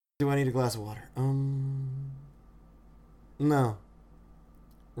Do I need a glass of water? No.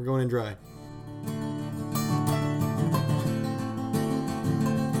 We're going in dry.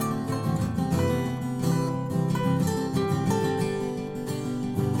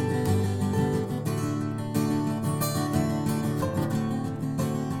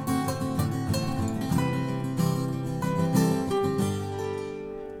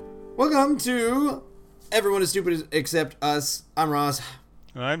 Welcome to Everyone is Stupid Except Us. I'm Ross.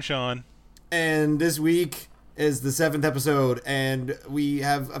 I'm Sean. And this week is the 7th episode, and we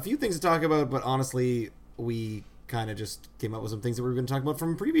have a few things to talk about, but honestly, we kind of just came up with some things that we were going to talk about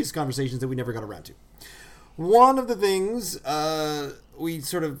from previous conversations that we never got around to. One of the things, we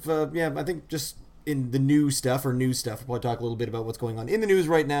sort of, I think just in the new stuff, we'll probably talk a little bit about what's going on in the news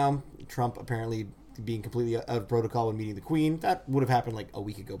right now. Trump apparently being completely out of protocol when meeting the Queen. That would have happened like a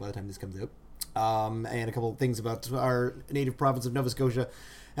week ago by the time this comes out. And a couple of things about our native province of Nova Scotia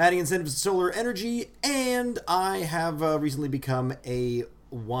adding incentives to solar energy, and I have recently become a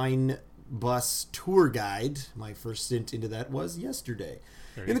wine bus tour guide. My first stint into that was yesterday.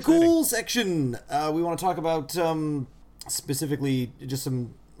 Very in the exciting. cool section, we want to talk about specifically just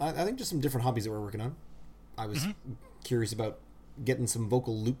some, I think just some different hobbies that we're working on. I was curious about getting some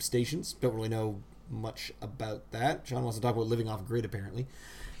vocal loop stations. Don't really know much about that. Sean wants to talk about living off grid, apparently.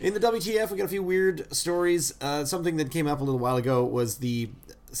 In the WTF, we got a few weird stories. Something that came up a little while ago was the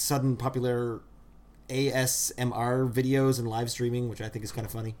sudden popular ASMR videos and live streaming, which I think is kind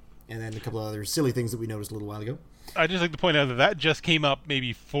of funny. And then a couple of other silly things that we noticed a little while ago. I'd just like to point out that just came up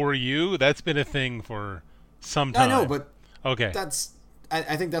maybe for you. That's been a thing for some time. I know, but okay.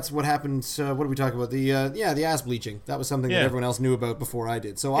 I think that's what happened. What did we talk about? The ass bleaching. That was something that everyone else knew about before I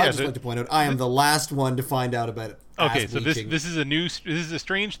did. So I'd just like to point out I am the last one to find out about it. Okay, so this is a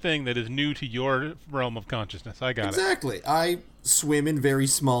strange thing that is new to your realm of consciousness. I got it. Exactly. I swim in very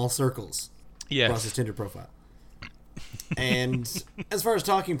small circles. Yes. Across his Tinder profile. And as far as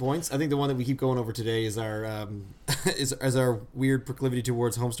talking points, I think the one that we keep going over today is our is our weird proclivity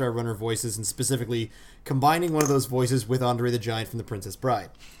towards Homestar Runner voices, and specifically combining one of those voices with Andre the Giant from The Princess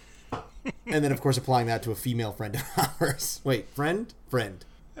Bride. And then, of course, applying that to a female friend of ours. Wait, friend? Friend.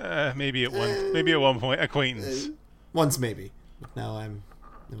 Maybe at one point, acquaintance. Once maybe. But now I'm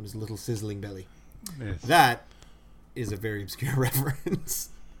known as Little Sizzling Belly. Yes. That is a very obscure reference.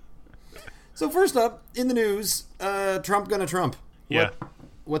 So first up, in the news, Trump gonna Trump.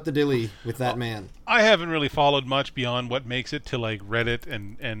 What the dilly with that man? I haven't really followed much beyond what makes it to like Reddit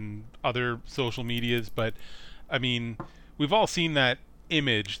and other social medias, but I mean, we've all seen that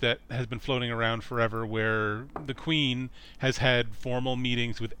image that has been floating around forever where the Queen has had formal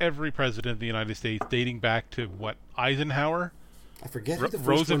meetings with every president of the United States dating back to Eisenhower? I forget who the first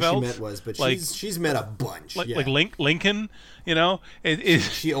Roosevelt? one she met was, but she's met a bunch. Like Lincoln,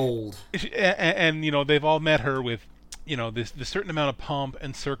 She old. And they've all met her with this certain amount of pomp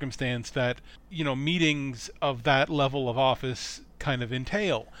and circumstance that meetings of that level of office kind of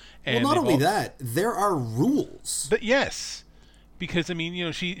entail. And well, not only that, there are rules. But yes, because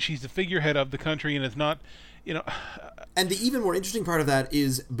she's the figurehead of the country, and it's not And the even more interesting part of that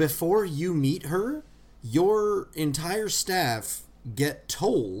is before you meet her, your entire staff get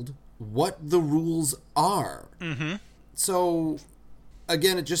told what the rules are. Mm-hmm. So,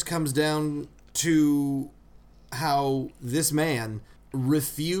 again, it just comes down to how this man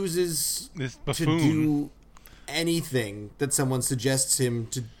refuses to do anything that someone suggests him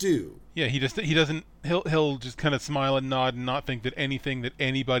to do. Yeah, he'll just kind of smile and nod and not think that anything that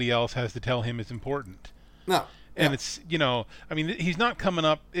anybody else has to tell him is important. No. And it's, he's not coming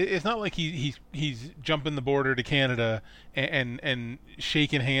up. It's not like he's jumping the border to Canada and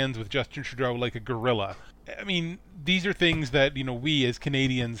shaking hands with Justin Trudeau like a gorilla. I mean, these are things that, we as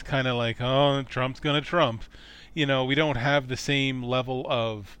Canadians kind of like, oh, Trump's going to Trump. We don't have the same level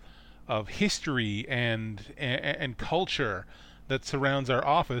of history and culture that surrounds our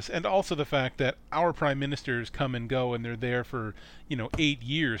office, and also the fact that our prime ministers come and go and they're there for, 8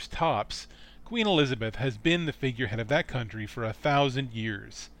 years tops. Queen Elizabeth has been the figurehead of that country for 1,000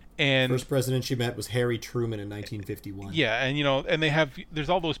 years. And first president she met was Harry Truman in 1951. Yeah, and and there's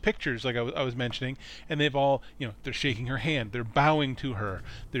all those pictures like I was mentioning, and they've all, they're shaking her hand, they're bowing to her.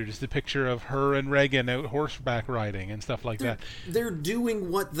 There's just a picture of her and Reagan out horseback riding and stuff like that. They're doing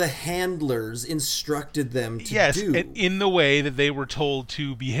what the handlers instructed them to do. Yes, and in the way that they were told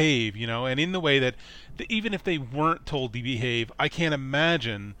to behave, and in the way that even if they weren't told to behave, I can't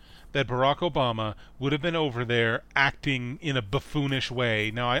imagine that Barack Obama would have been over there acting in a buffoonish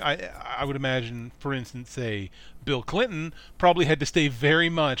way. Now, I would imagine, for instance, say, Bill Clinton probably had to stay very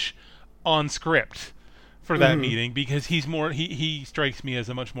much on script for that meeting because he's more he strikes me as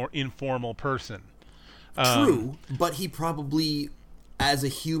a much more informal person. True, but he probably, as a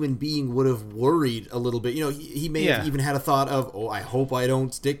human being, would have worried a little bit. You know, he may have even had a thought of, oh, I hope I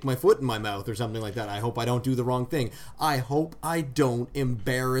don't stick my foot in my mouth or something like that. I hope I don't do the wrong thing. I hope I don't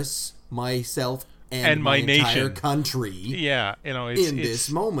embarrass myself and my entire nation. Country. Yeah, you know, in this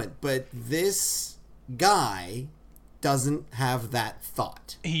moment. But this guy doesn't have that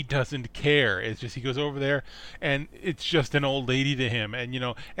thought. He doesn't care. It's just he goes over there and it's just an old lady to him. And, you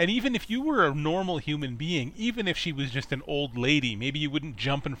know, and even if you were a normal human being, even if she was just an old lady, maybe you wouldn't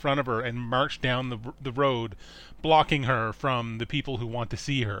jump in front of her and march down the road, blocking her from the people who want to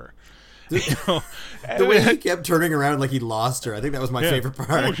see her. You know? The way he kept turning around like he lost her, I think that was my favorite part.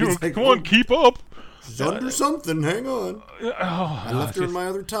 Oh, like, come on, keep up. She's under something. Hang on. I left her in my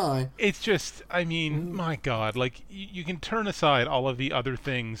other tie. It's just, I mean, my God, like you can turn aside all of the other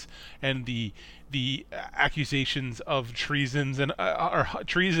things and the accusations of treasons and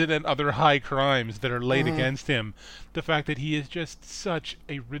treason and other high crimes that are laid against him. The fact that he is just such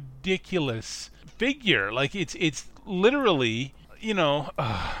a ridiculous figure, like it's literally, you know.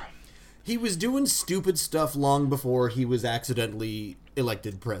 He was doing stupid stuff long before he was accidentally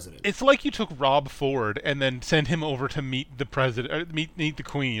elected president. It's like you took Rob Ford and then sent him over to meet the president, meet the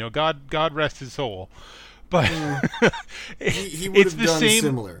Queen. You know, God rest his soul. But he would have done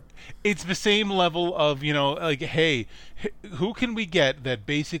similar. It's the same level of, you know, like, hey, who can we get that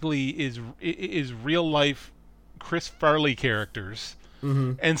basically is real life Chris Farley characters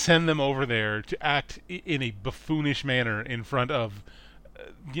and send them over there to act in a buffoonish manner in front of,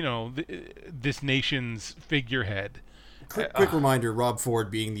 you know, this nation's figurehead. Quick reminder, Rob Ford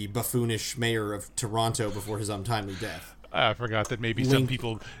being the buffoonish mayor of Toronto before his untimely death. I forgot that maybe some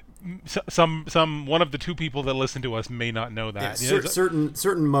people, one of the two people that listen to us may not know that. Yeah,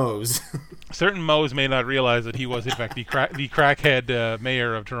 certain Moes. Certain Moes may not realize that he was in fact the crackhead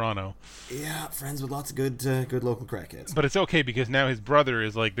mayor of Toronto. Yeah, friends with lots of good local crackheads. But it's okay because now his brother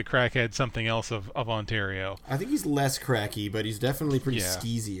is like the crackhead something else of Ontario. I think he's less cracky, but he's definitely pretty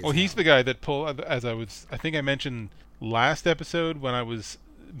skeezy. Well, he's the guy that I think I mentioned last episode when I was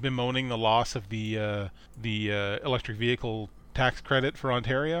bemoaning the loss of the electric vehicle tax credit for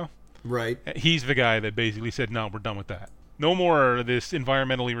Ontario. Right. He's the guy that basically said, no, we're done with that. No more of this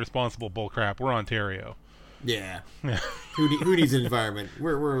environmentally responsible bullcrap. We're Ontario. Yeah. Who needs an environment?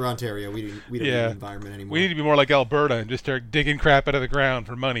 We're Ontario. We don't need an environment anymore. We need to be more like Alberta and just start digging crap out of the ground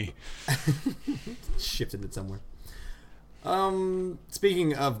for money. Shifting it somewhere.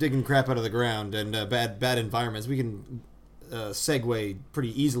 Speaking of digging crap out of the ground and bad environments, we can segue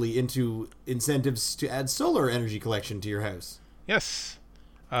pretty easily into incentives to add solar energy collection to your house. Yes.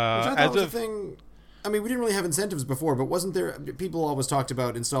 Which I thought was a thing. I mean, we didn't really have incentives before, but wasn't there? People always talked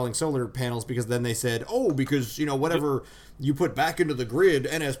about installing solar panels because then they said, oh, because, you know, whatever you put back into the grid,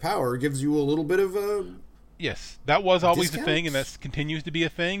 NS Power gives you a little bit of a... Yes, that was always discount? the thing, and that continues to be a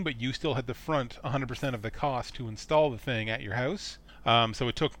thing, but you still had to front 100% of the cost to install the thing at your house. So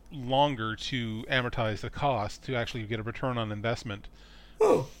it took longer to amortize the cost to actually get a return on investment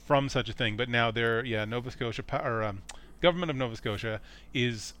from such a thing. But now Nova Scotia government of Nova Scotia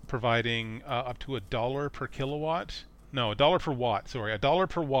is providing up to $1 per kilowatt. No, $1 per watt. Sorry, $1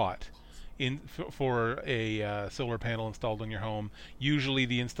 per watt for a solar panel installed on your home. Usually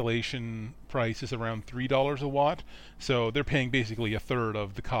the installation price is around $3 a watt, so they're paying basically a third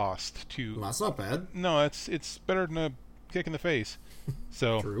of the cost to. Well, that's not bad. No, it's better than a kick in the face.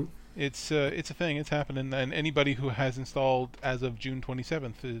 So True. It's a thing. It's happening, and anybody who has installed as of June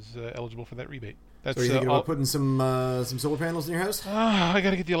 27th is eligible for that rebate. So are you thinking about putting some solar panels in your house? I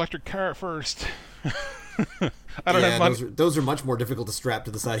gotta get the electric car first. I don't have money. Those are much more difficult to strap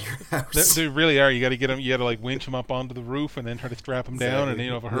to the side of your house. They really are. You got to get them. You got to like winch them up onto the roof and then try to strap them down. And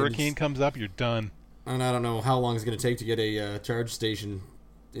if a hurricane comes up, you're done. And I don't know how long it's going to take to get a charge station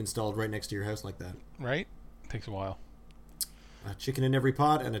installed right next to your house like that. Right? Takes a while. A chicken in every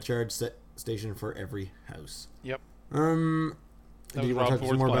pot and a charge station for every house. Yep. Do you want to talk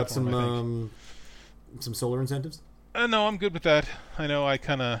some more about some solar incentives? No, I'm good with that. I know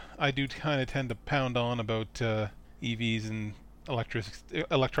I do tend to pound on about EVs and electricity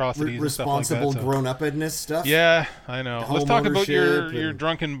and stuff like that. Responsible grown-up-edness stuff. Yeah, I know. Let's talk about your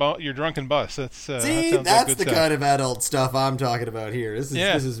drunken bus. That's see, that's the kind of adult stuff I'm talking about here. This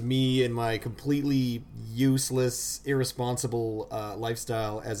is me and my completely useless, irresponsible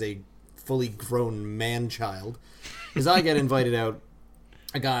lifestyle as a fully grown man-child. Because I get invited out.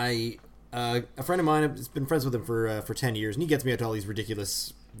 A guy. A friend of mine, I've been friends with him for 10 years, and he gets me out to all these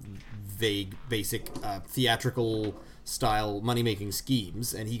ridiculous, vague, basic, theatrical style money-making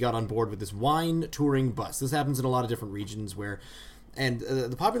schemes, and he got on board with this wine touring bus. This happens in a lot of different regions and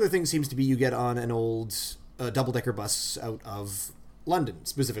the popular thing seems to be you get on an old double-decker bus out of London,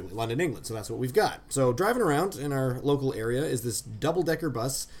 specifically London, England. So that's what we've got. So driving around in our local area is this double-decker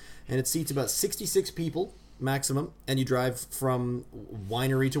bus, and it seats about 66 people maximum, and you drive from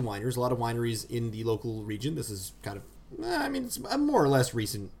winery to winery. There's a lot of wineries in the local region. This is kind of, it's a more or less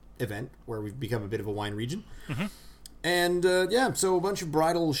recent event where we've become a bit of a wine region. Mm-hmm. And, so a bunch of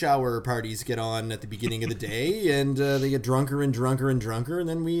bridal shower parties get on at the beginning of the day, and they get drunker and drunker and drunker, and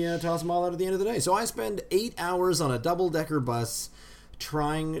then we toss them all out at the end of the day. So I spend 8 hours on a double-decker bus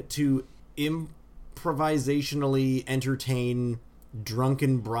trying to improvisationally entertain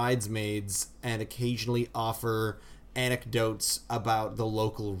drunken bridesmaids and occasionally offer anecdotes about the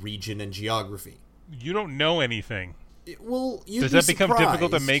local region and geography. You don't know anything. Does that become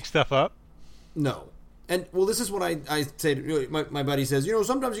difficult to make stuff up? No. And, this is what I say to my buddy says,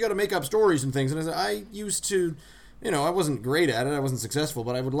 sometimes you got to make up stories and things. And I said, I used to, I wasn't great at it. I wasn't successful,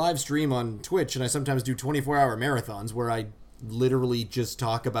 but I would live stream on Twitch, and I sometimes do 24-hour marathons where I literally just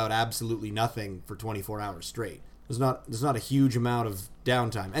talk about absolutely nothing for 24 hours straight. There's not a huge amount of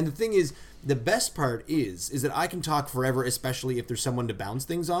downtime. And the thing is, the best part is that I can talk forever, especially if there's someone to bounce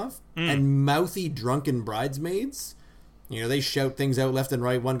things off. And mouthy, drunken bridesmaids, they shout things out left and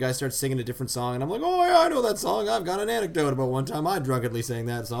right. One guy starts singing a different song, and I'm like, oh, yeah, I know that song. I've got an anecdote about one time I drunkenly sang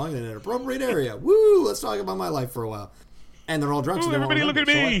that song in an appropriate area. Woo, let's talk about my life for a while. And they're all drunk, so they won't everybody look at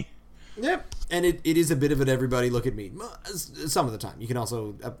me! Yep, and it is a bit of an everybody look at me. Some of the time. You can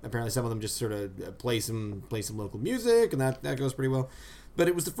also, apparently some of them just sort of play some local music, and that goes pretty well. But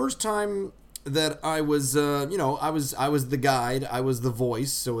it was the first time that I was, I was the guide, I was the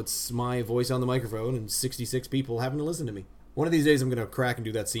voice, so it's my voice on the microphone and 66 people having to listen to me. One of these days I'm going to crack and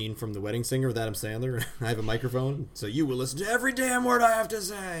do that scene from The Wedding Singer with Adam Sandler. I have a microphone, so you will listen to every damn word I have to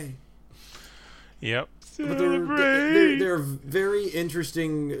say. Yep. But they're very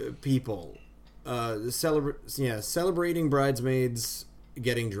interesting people. Celebrating bridesmaids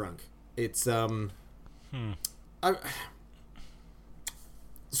getting drunk. It's So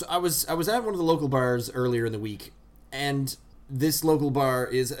I was at one of the local bars earlier in the week, and this local bar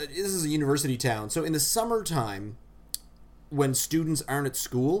this is a university town. So in the summertime, when students aren't at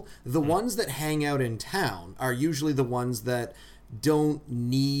school, the ones that hang out in town are usually the ones that don't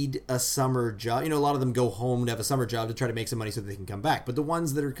need a summer job. A lot of them go home to have a summer job to try to make some money so that they can come back. But the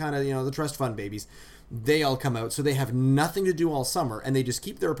ones that are kind of, the trust fund babies, they all come out. So they have nothing to do all summer, and they just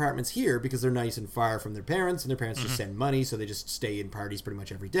keep their apartments here because they're nice and far from their parents, and their parents just send money, so they just stay in parties pretty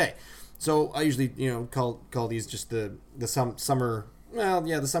much every day. So I usually, call these just the summer,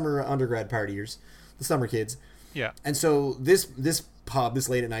 the summer undergrad partiers, the summer kids. Yeah. And so this pub, this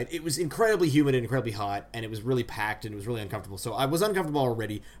late at night, it was incredibly humid and incredibly hot, and it was really packed, and it was really uncomfortable. So I was uncomfortable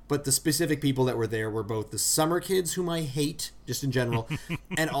already, but the specific people that were there were both the summer kids, whom I hate, just in general,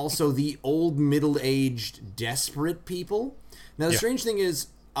 and also the old middle-aged desperate people. Now, the strange thing is,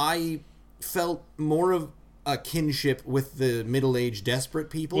 I felt more of a kinship with the middle-aged desperate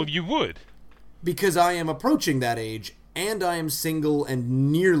people. Well, you would. Because I am approaching that age, and I am single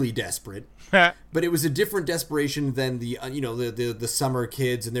and nearly desperate. But it was a different desperation than the the summer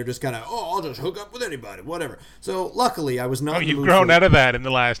kids, and they're just kind of, I'll just hook up with anybody, whatever. So luckily, I was not. Oh, you've grown out of that in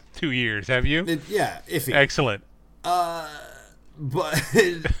the last 2 years, have you? Iffy. Excellent. But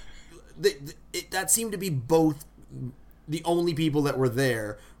that seemed to be both. The only people that were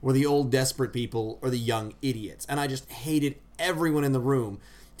there were the old desperate people or the young idiots, and I just hated everyone in the room.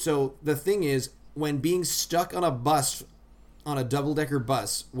 So the thing is, when being stuck on a bus, on a double-decker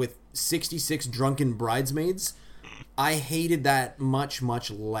bus with 66 drunken bridesmaids, I hated that much,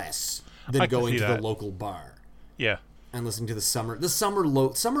 much less than going to the local bar. Yeah. And listening to the summer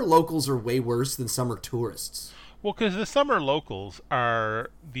locals are way worse than summer tourists. Well, because the summer locals are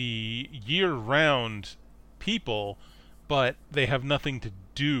the year-round people, but they have nothing to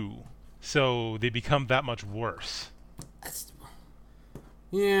do, so they become that much worse.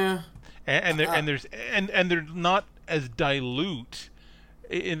 Yeah. And they're not as dilute.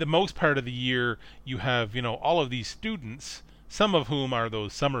 In the most part of the year, you have, all of these students, some of whom are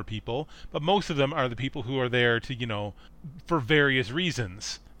those summer people, but most of them are the people who are there to, for various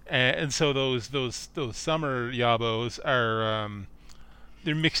reasons. And so those summer yabos are,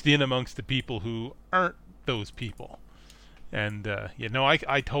 they're mixed in amongst the people who aren't those people. And,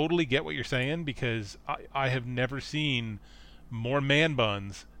 I totally get what you're saying, because I have never seen more man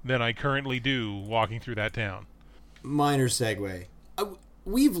buns than I currently do walking through that town. Minor segue.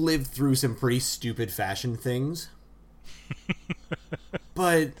 We've lived through some pretty stupid fashion things.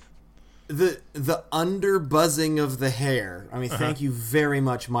 But the under buzzing of the hair. I mean, thank you very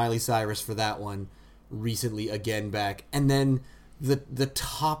much, Miley Cyrus, for that one. Recently, again back, and then the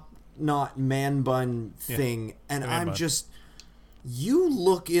top knot man bun thing, and I'm bun. just. You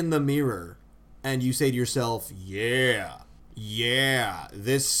look in the mirror, and you say to yourself, "Yeah,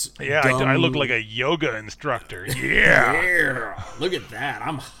 this." I look like a yoga instructor. Yeah. Yeah, look at that.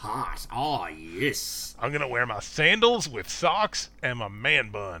 I'm hot. Oh yes. I'm gonna wear my sandals with socks and my man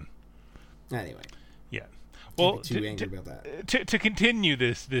bun. Anyway. Yeah. Well, Can't be too angry about that. To continue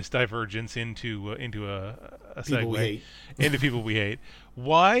this divergence into a segue People we hate. into people we hate.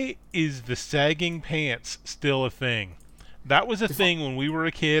 Why is the sagging pants still a thing? That was a thing when we were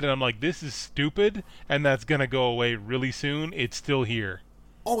a kid, and I'm like, this is stupid, and that's gonna go away really soon. It's still here.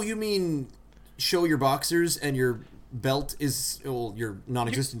 Oh, you mean show your boxers and your belt is your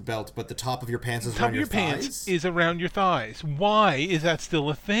non-existent belt, but the top of your pants is around your thighs? Pants is around your thighs. Why is that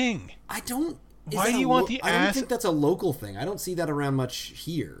still a thing? I don't. Why do you want the I ass? don't think that's a local thing. I don't see that around much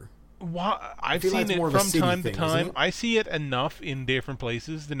here. Why? I've feel like seen it's more it of a from city time thing, to isn't time. it? I see it enough in different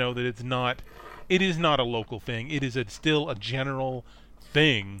places to know that it's not. It is not a local thing. It is still a general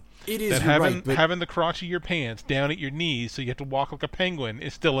thing. It is, that you're having right, but having the crotch of your pants down at your knees, so you have to walk like a penguin,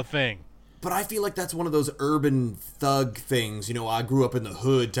 is still a thing. But I feel like that's one of those urban thug things, I grew up in the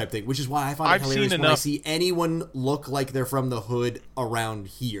hood type thing, which is why I find it hilarious when I see anyone look like they're from the hood around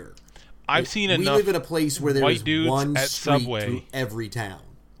here. I've seen we enough. live in a place where there's white dudes one at street Subway. through every town.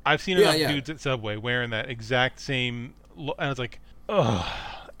 I've seen enough dudes at Subway wearing that exact same look, and it's like, ugh.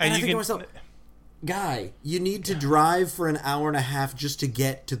 And I think to myself, guy, you need to drive for an hour and a half just to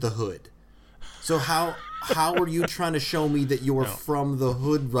get to the hood. So how are you trying to show me that you're from the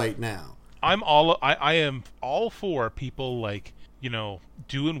hood right now? I am all for people like,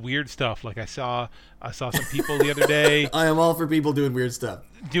 doing weird stuff. Like I saw some people the other day. I am all for people doing weird stuff.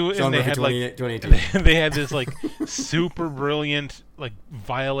 And they had 2018. they had this like super brilliant like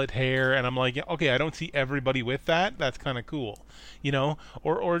violet hair, and I'm like, okay, I don't see everybody with that. That's kind of cool,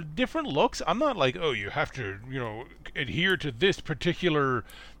 or different looks. I'm not like, oh, you have to adhere to this particular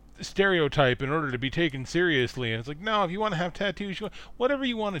stereotype in order to be taken seriously. And it's like, no, if you want to have tattoos, whatever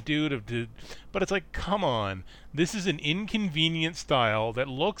you want to do. But it's like, come on, this is an inconvenient style that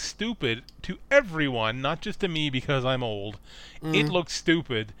looks stupid to everyone, not just to me because I'm old. It looks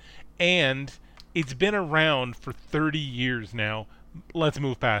stupid, and it's been around for 30 years now. Let's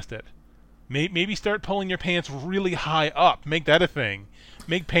move past it. Maybe start pulling your pants really high up. Make that a thing.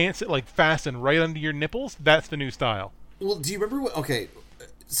 Make pants that like fasten right under your nipples. That's the new style. Well, do you remember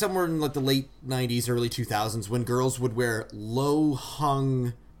somewhere in like the late 90s, early 2000s, when girls would wear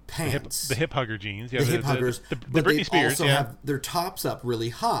low-hung pants. The hip hugger jeans. Yeah, the hip huggers. The but Britney they Spears, also have their tops up really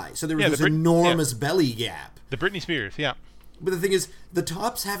high. So there was this the enormous belly gap. The Britney Spears, yeah. But the thing is, the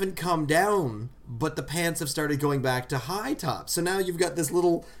tops haven't come down, but the pants have started going back to high tops. So now you've got this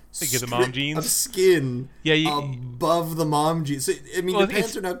little the mom jeans of skin above the mom jeans. So, I mean, your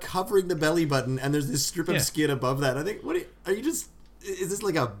pants are now covering the belly button, and there's this strip of skin above that. I think, is this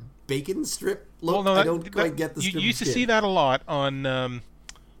like a bacon strip look? Well, no, I don't quite get the strip You used of to skin. see that a lot on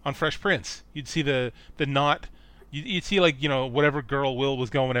Fresh Prince. You'd see the knot. You'd see whatever girl Will was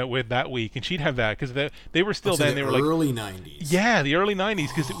going out with that week, and she'd have that because they were still then. They were early 90s. Yeah, the early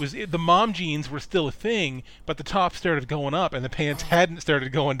 90s, because the mom jeans were still a thing, but the top started going up and the pants hadn't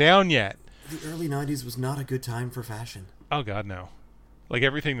started going down yet. The early 90s was not a good time for fashion. Oh God, no! Like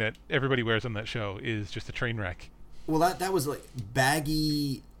everything that everybody wears on that show is just a train wreck. Well, that was like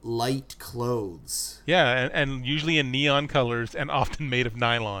baggy, light clothes. Yeah, and usually in neon colors and often made of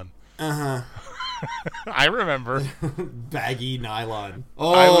nylon. I remember. Baggy nylon.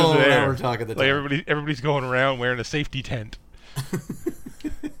 Oh, I was there. Now we're talking the like time. everybody's going around wearing a safety tent.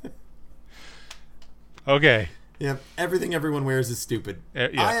 Okay. Yeah, everything everyone wears is stupid.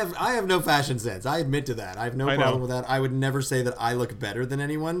 Yeah. I have no fashion sense. I admit to that. I have no problem with that. I would never say that I look better than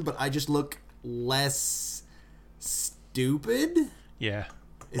anyone, but I just look less stupid. Yeah.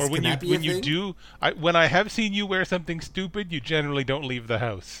 Is, or when when I have seen you wear something stupid, you generally don't leave the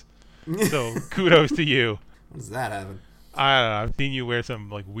house. So kudos to you. How does that happen? I don't know. I've seen you wear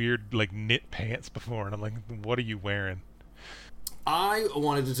some like weird like knit pants before, and I'm like, what are you wearing? I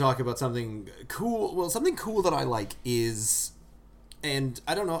wanted to talk about something cool. Well, something cool that I like is, and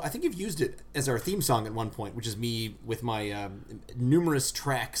I don't know, I think you've used it as our theme song at one point, which is me with my numerous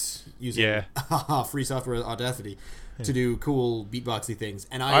tracks using free software Audacity to do cool beatboxy things.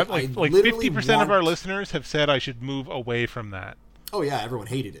 And I like 50% of our listeners have said I should move away from that. Oh yeah, everyone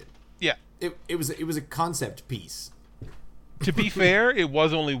hated it. Yeah. It was a concept piece. To be fair, it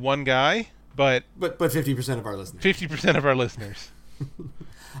was only one guy, but 50% of our listeners. 50% of our listeners.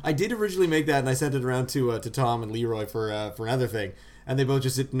 I did originally make that, and I sent it around to Tom and Leroy for another thing, and they both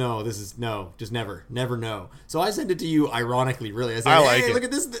just said, "No, this is no, just never no." So I sent it to you, ironically, really. I said, like "Hey, it. look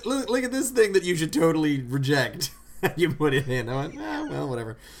at this! Look at this thing that you should totally reject." You put it in. I went, well,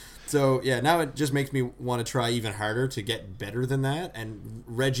 whatever. So yeah, now it just makes me want to try even harder to get better than that. And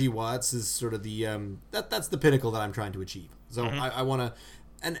Reggie Watts is sort of the that's the pinnacle that I'm trying to achieve. So I want to,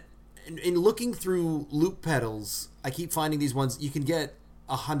 and in looking through loop pedals, I keep finding these ones you can get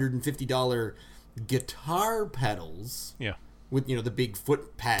 $150 guitar pedals. Yeah. With the big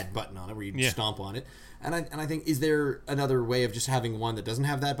foot pad button on it where you stomp on it, and I think, is there another way of just having one that doesn't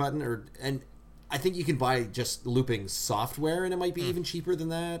have that button, and I think you can buy just looping software, and it might be even cheaper than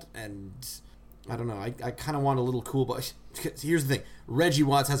that. And I don't know. I kind of want a little cool. But here's the thing: Reggie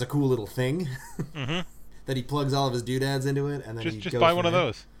Watts has a cool little thing that he plugs all of his doodads into it, and then just buy one of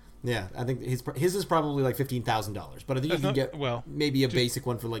those. Yeah, I think his is probably like $15,000, but I think you can get maybe a basic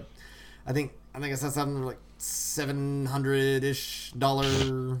one for like, I think I saw something like $700-ish.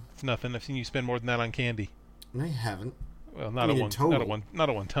 It's nothing. I've seen you spend more than that on candy. I haven't. Well, not at one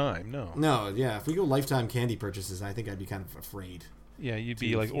time. No. No, yeah. If we go lifetime candy purchases, I think I'd be kind of afraid. Yeah, you'd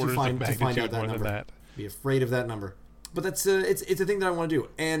be like orders of magnitude more than that. Be afraid of that number. But that's it's a thing that I want to do.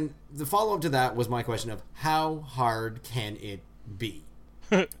 And the follow up to that was my question of how hard can it be?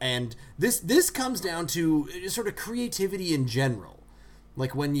 And this comes down to sort of creativity in general.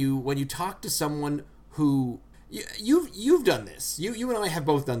 Like when you talk to someone who you've done this. You and I have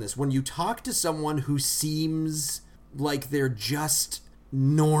both done this. When you talk to someone who seems like they're just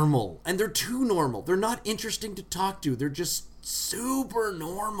normal, and they're too normal. They're not interesting to talk to. They're just super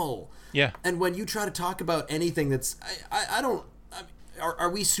normal. Yeah. And when you try to talk about anything that's are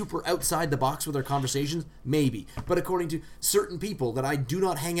we super outside the box with our conversations? Maybe. But according to certain people that I do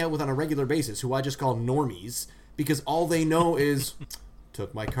not hang out with on a regular basis, who I just call normies, because all they know is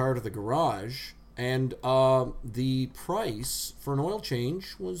took my car to the garage, and the price for an oil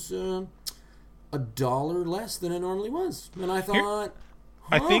change was $1 less than it normally was. And I thought,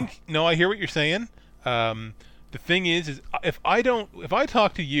 I hear what you're saying. The thing is if I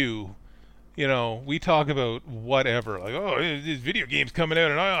talk to you, we talk about whatever, like, oh, this video game's coming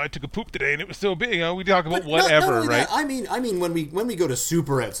out, and I took a poop today, and it was so big. We talk about whatever, right? I mean, when we go to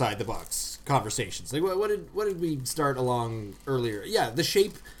super outside the box conversations, like what did we start along earlier? Yeah, the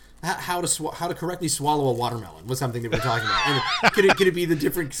shape. How to correctly swallow a watermelon was something that we were talking about. And could it be the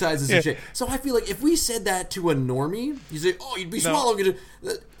different sizes of shape? So I feel like if we said that to a normie, you say, "Oh, you'd be swallowing it,"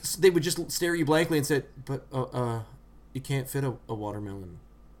 they would just stare at you blankly and say, "But you can't fit a watermelon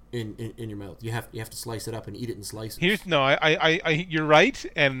in your mouth. You have to slice it up and eat it in slices." You're right,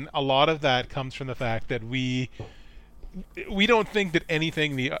 and a lot of that comes from the fact that we don't think that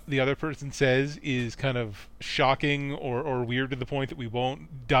anything the other person says is kind of shocking or weird to the point that we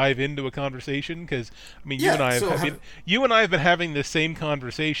won't dive into a conversation. Because you and I have been having this same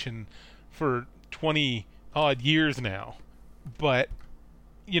conversation for 20 odd years now. But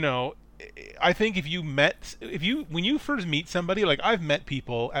I think when you first meet somebody, like I've met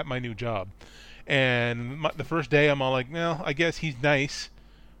people at my new job, and the first day I'm all like, well, I guess he's nice.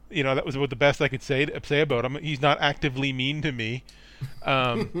 That was about the best I could say about him. He's not actively mean to me.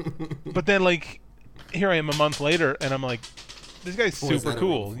 But then, like, here I am a month later, and I'm like, this guy's super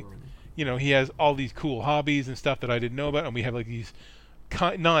cool. He has all these cool hobbies and stuff that I didn't know about, and we have, like, these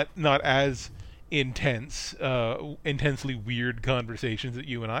not as intensely weird conversations that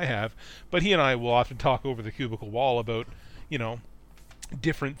you and I have, but he and I will often talk over the cubicle wall about,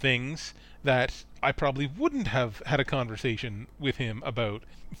 different things that I probably wouldn't have had a conversation with him about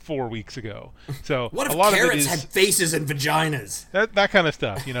 4 weeks ago. So what if a lot carrots of it is had faces and vaginas? That kind of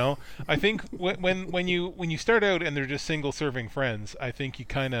stuff, I think when you start out and they're just single serving friends, I think you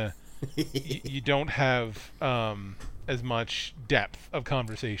kind of you don't have as much depth of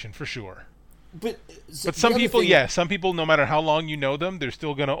conversation for sure. But some people, some people, no matter how long you know them, they're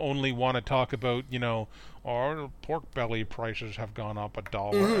still going to only want to talk about, our pork belly prices have gone up $1.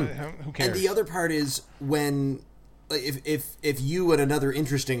 Mm-hmm. Who cares? And the other part is when, if you and another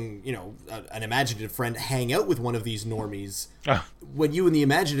interesting, an imaginative friend hang out with one of these normies, when you and the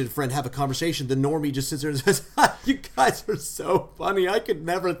imaginative friend have a conversation, the normie just sits there and says, "You guys are so funny. I could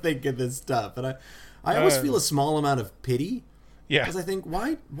never think of this stuff." And I always feel a small amount of pity. Yeah. Because I think,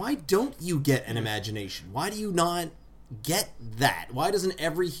 why don't you get an imagination? Why do you not get that? Why doesn't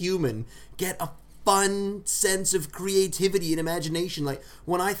every human get a fun sense of creativity and imagination? Like,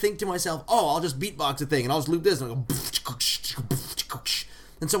 when I think to myself, oh, I'll just beatbox a thing, and I'll just loop this, and I'll go,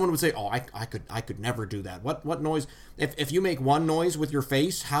 and someone would say, oh, I could never do that. What noise? If you make one noise with your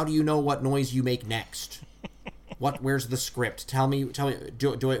face, how do you know what noise you make next? Where's the script? Tell me.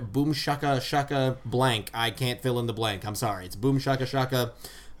 Do it. Boom shaka shaka blank. I can't fill in the blank. I'm sorry. It's boom shaka shaka.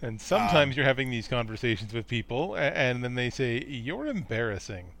 And sometimes you're having these conversations with people, and then they say, "You're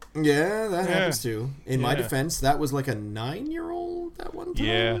embarrassing." Yeah, that happens too. In my defense, that was like a 9-year-old that one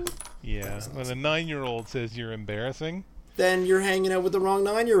time. Yeah. When a 9-year-old says you're embarrassing, then you're hanging out with the wrong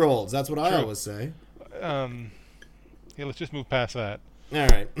 9-year-olds. That's what I always say. Yeah, let's just move past that. All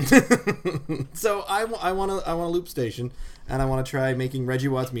right. So I want a loop station, and I want to try making Reggie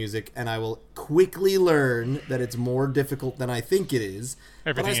Watts music, and I will quickly learn that it's more difficult than I think it is.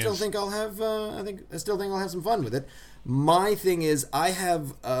 But I still think I'll have. I still think I'll have some fun with it. My thing is, I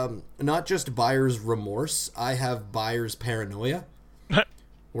have not just buyer's remorse. I have buyer's paranoia,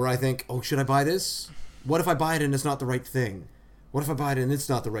 where I think, oh, should I buy this? What if I buy it and it's not the right thing? What if I buy it and it's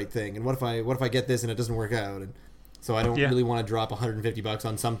not the right thing? And what if I get this and it doesn't work out? And so I don't really want to drop $150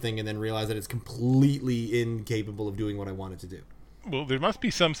 on something and then realize that it's completely incapable of doing what I want it to do. Well, there must be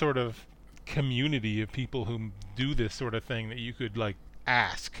some sort of community of people who do this sort of thing that you could, like,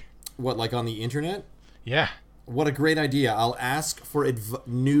 ask. What, like on the internet? Yeah. What a great idea. I'll ask for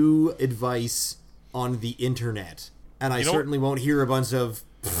new advice on the internet. And I certainly won't hear a bunch of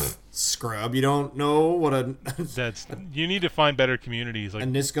scrub. You don't know what you need to find better communities. Like a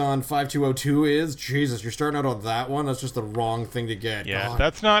Niscon 5202 is? Jesus, you're starting out on that one? That's just the wrong thing to get. Yeah, God.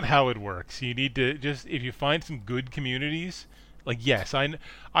 That's not how it works. You need to just, if you find some good communities, like, yes,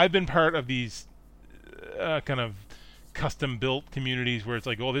 I've been part of these kind of custom-built communities where it's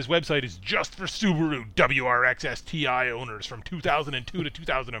like, oh, this website is just for Subaru WRX STI owners from 2002 to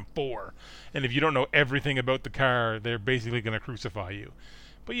 2004. And if you don't know everything about the car, they're basically going to crucify you.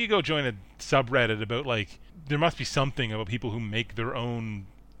 But you go join a subreddit about, like, there must be something about people who make their own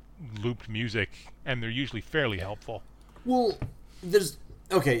looped music, and they're usually fairly helpful. Well, there's...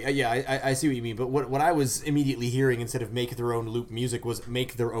 Okay, yeah, I see what you mean, but what I was immediately hearing instead of make their own loop music was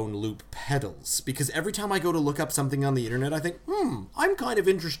make their own loop pedals. Because every time I go to look up something on the internet, I think, I'm kind of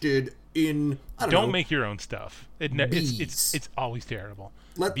interested in, I don't know. Don't make your own stuff. It's always terrible.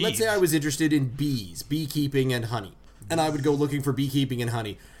 Let's say I was interested in bees, beekeeping and honey. And I would go looking for beekeeping and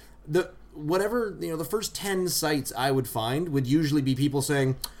honey. The first 10 sites I would find would usually be people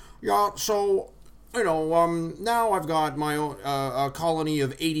saying, yeah, so... now I've got my own a colony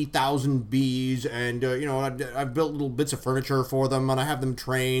of 80,000 bees, and I've built little bits of furniture for them, and I have them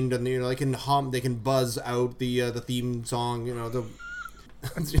trained, and they can hum, they can buzz out the theme song, the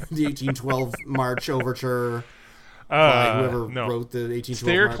 1812 March Overture. Whoever wrote the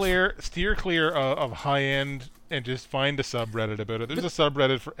 1812 March. Steer clear of high end. And just find a subreddit about it. There's a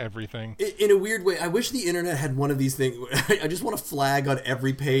subreddit for everything. In a weird way, I wish the internet had one of these things. I just want to flag on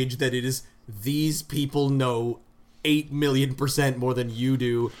every page that it is, these people know 8 million% more than you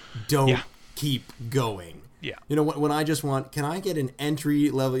do. Don't keep going. Yeah. When I just want, can I get an entry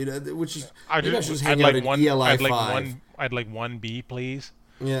level, which is, I'd like 1B, please.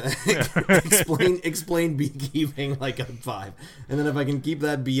 Yeah. explain beekeeping like a 5. And then if I can keep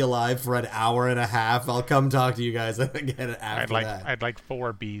that bee alive for an hour and a half, I'll come talk to you guys again after that. I'd like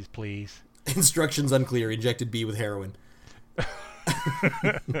 4 bees, please. Instructions unclear. Injected bee with heroin.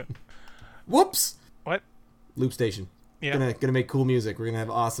 Whoops. What? Loop station. Yeah. Gonna make cool music. We're gonna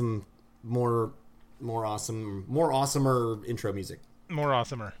have awesome, more awesomer intro music. More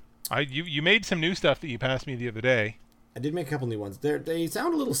awesomer. You made some new stuff that you passed me the other day. I did make a couple new ones. They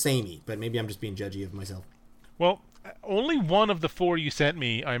sound a little samey, but maybe I'm just being judgy of myself. Well, only one of the 4 you sent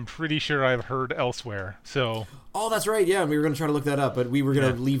me, I'm pretty sure I've heard elsewhere. So. Oh, that's right. Yeah, we were going to try to look that up, but we were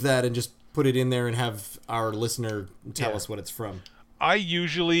going to leave that and just put it in there and have our listener tell us what it's from. I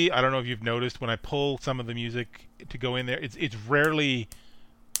don't know if you've noticed, when I pull some of the music to go in there, it's rarely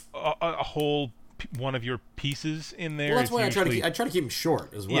a whole one of your pieces in there. Well, that's why I try to keep them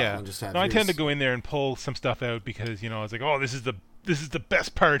short as well. Yeah. And just have I tend to go in there and pull some stuff out because it's like, oh, this is the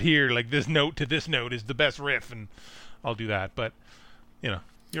best part here. Like, this note to this note is the best riff, and I'll do that. But you're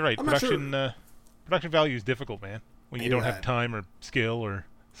right. Production value is difficult, man. When you don't have time or skill or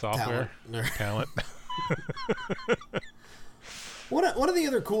software talent. One of the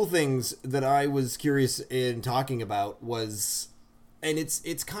other cool things that I was curious in talking about was. And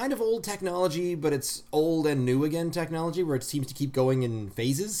it's kind of old technology, but it's old and new again technology, where it seems to keep going in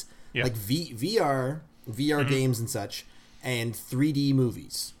phases. Yeah. Like VR games and such, and 3D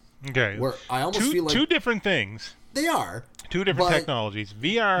movies. Okay. Where I almost feel like... Two different things. They are. Two different technologies.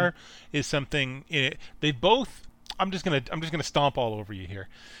 VR is something... They both... I'm just gonna stomp all over you here.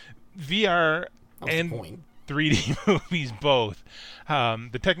 VR and 3D movies both.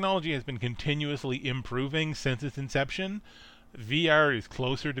 The technology has been continuously improving since its inception. VR is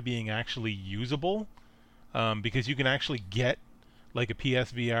closer to being actually usable. because you can actually get like a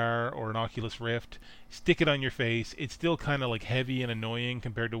PSVR or an Oculus Rift, stick it on your face. It's still kind of like heavy and annoying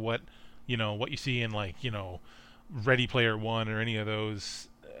compared to what you see in like Ready Player One or any of those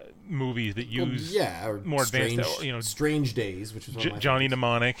movies that use or more strange, advanced, Strange Days, which is one of my Johnny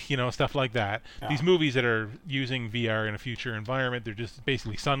favorites. Mnemonic, stuff like that. Yeah. These movies that are using VR in a future environment, they're just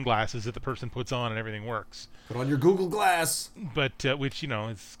basically sunglasses that the person puts on and everything works. Put on your Google Glass. But which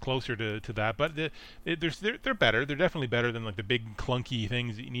is closer to that. But they're better. They're definitely better than like the big clunky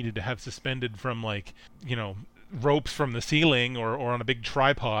things that you needed to have suspended from like ropes from the ceiling or on a big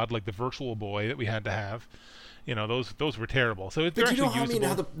tripod like the Virtual Boy that we had to have. Those were terrible. So they're But you know actually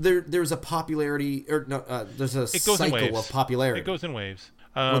how usable. there's a popularity or no, there's a It goes in cycle waves. of popularity. It goes in waves.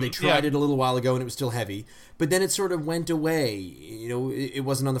 Where they tried it a little while ago and it was still heavy, but then it sort of went away. It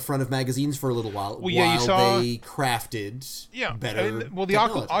wasn't on the front of magazines for a little while. Well, yeah, you saw they crafted better. The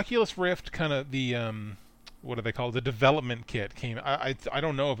technology. Oculus Rift kind of the what do they call it? The development kit came. I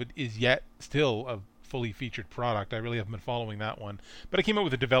don't know if it is yet still a fully featured product. I really haven't been following that one, but it came out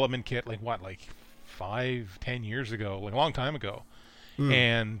with a development kit like 5-10 years ago, like a long time ago,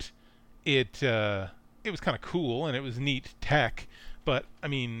 and it was kind of cool and it was neat tech. But I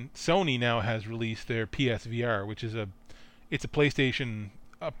mean, Sony now has released their PSVR, which is it's a PlayStation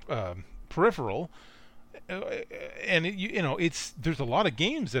peripheral, and there's a lot of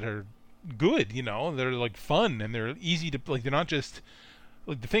games that are good. They're like fun and they're easy to like. They're not just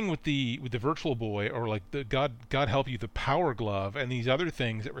like the thing with the Virtual Boy or like the God help you, the Power Glove and these other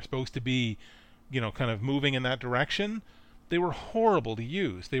things that were supposed to be kind of moving in that direction. They were horrible to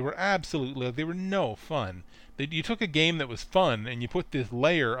use. They were they were no fun. You took a game that was fun and you put this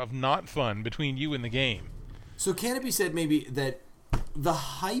layer of not fun between you and the game. So can it be said maybe that the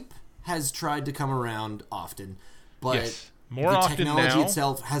hype has tried to come around often, but yes, more the often technology now,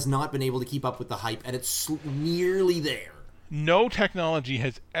 itself has not been able to keep up with the hype, and it's nearly there. No technology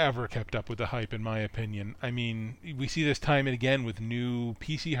has ever kept up with the hype, in my opinion. I mean, we see this time and again with new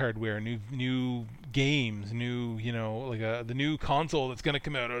PC hardware, new games, the new console that's going to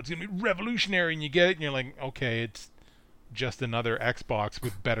come out. Oh, it's going to be revolutionary, and you get it, and you're like, okay, it's just another Xbox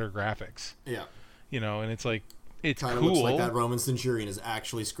with better graphics. Yeah. And it's like, it's kind of cool. looks like that Roman centurion is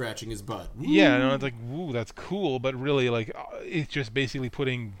actually scratching his butt. Woo! Yeah, no, it's like, woo, that's cool, but really, like, it's just basically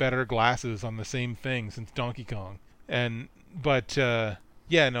putting better glasses on the same thing since Donkey Kong. I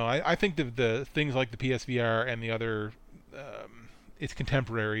think the things like the PSVR and the other its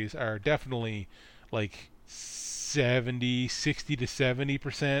contemporaries are definitely like 60 to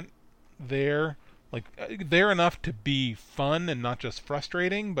 70% there. Like they're enough to be fun and not just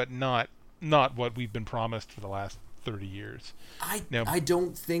frustrating, but not what we've been promised for the last 30 years. I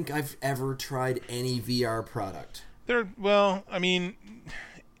don't think I've ever tried any VR product. I mean,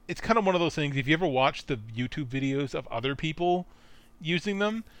 it's kind of one of those things. If you ever watch the YouTube videos of other people using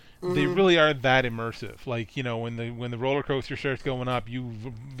them, they really are that immersive. Like when the roller coaster starts going up, you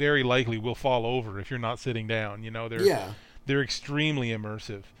very likely will fall over if you're not sitting down. They're extremely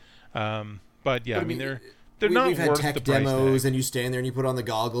immersive. But I mean they're not we've had worth tech the price demos, tag. and you stand there and you put on the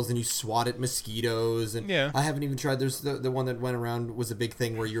goggles and you swat at mosquitoes. And Yeah. I haven't even tried. There's the one that went around was a big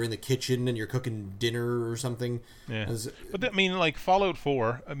thing where you're in the kitchen and you're cooking dinner or something. Yeah. But I mean, like Fallout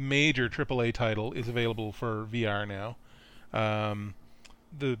 4, a major AAA title, is available for VR now.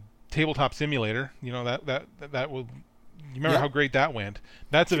 The Tabletop Simulator, that will. You remember how great that went?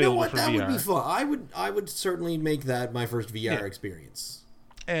 That's available for that VR. Would be fun. I would certainly make that my first VR experience.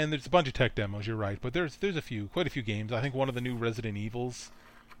 And there's a bunch of tech demos. You're right, but there's quite a few games. I think one of the new Resident Evils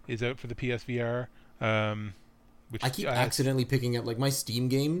is out for the PSVR. Which I keep accidentally picking up, like, my Steam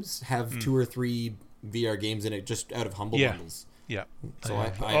games have 2 or 3 VR games in it just out of humble bundles. Yeah. So I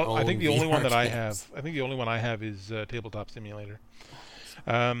think the only one that I have. games. I think the only one I have is Tabletop Simulator.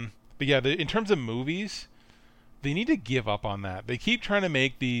 But yeah, in terms of movies, they need to give up on that. They keep trying to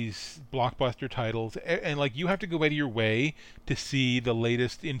make these blockbuster titles, and like you have to go out of your way to see the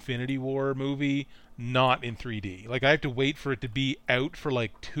latest Infinity War movie not in 3D. Like I have to wait for it to be out for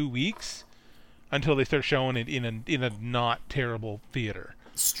like 2 weeks until they start showing it in a not terrible theater.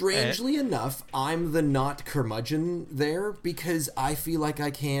 Strangely enough, I'm the not curmudgeon there because I feel like I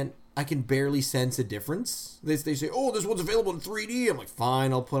can barely sense a difference. They say, oh, this one's available in 3D. I'm like,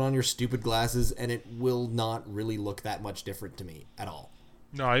 fine, I'll put on your stupid glasses, and it will not really look that much different to me at all.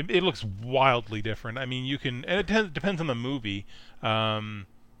 No, it looks wildly different. I mean, you can, and it depends on the movie.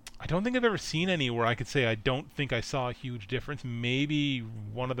 I don't think I've ever seen any where I could say I don't think I saw a huge difference. Maybe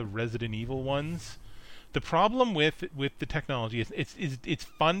one of the Resident Evil ones. The problem with the technology is it's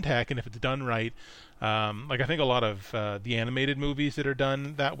fun tech, and if it's done right, like I think a lot of the animated movies that are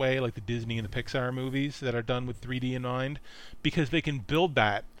done that way, like the Disney and the Pixar movies that are done with 3D in mind, because they can build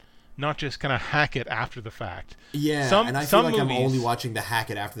that, not just kind of hack it after the fact. Yeah, and I feel like I'm only watching the hack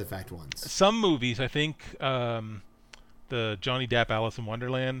it after the fact ones. Some movies, I think, the Johnny Depp Alice in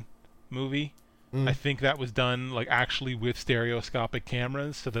Wonderland movie, I think that was done like actually with stereoscopic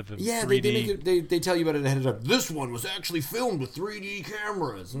cameras, so that the 3D... they tell you about it ahead of time. This one was actually filmed with 3D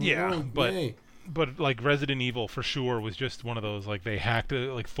cameras. Yeah, but like Resident Evil for sure was just one of those, like they hacked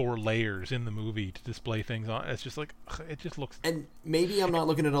like 4 layers in the movie to display things on. It's just like it just looks. And maybe I'm not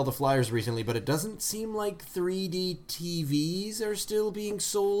looking at all the flyers recently, but it doesn't seem like 3D TVs are still being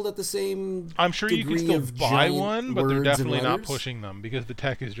sold at the same. I'm sure you can still buy one, but they're definitely not pushing them because the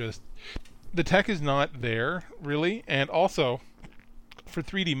tech is not there really. And also for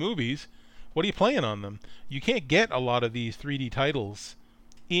 3D movies, what are you playing on them? You can't get a lot of these 3D titles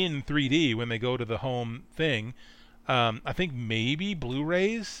in 3D when they go to the home thing. I think maybe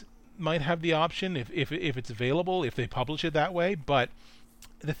Blu-rays might have the option if it's available, if they publish it that way. But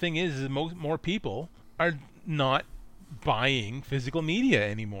the thing is more people are not buying physical media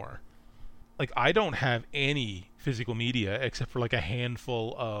anymore. Like I don't have any physical media except for like a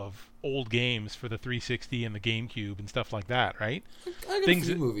handful of old games for the 360 and the GameCube and stuff like that, right? I got a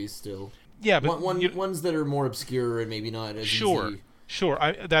few movies still. Yeah, but ones that are more obscure and maybe not as easy. Sure,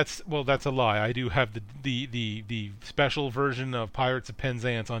 that's a lie. I do have the special version of Pirates of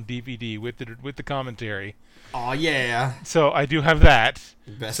Penzance on DVD with the commentary. Oh yeah. So I do have that.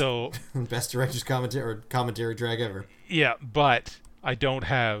 Best director's commentary track ever. Yeah, but I don't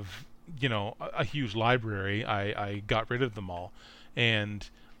have a huge library. I got rid of them all, and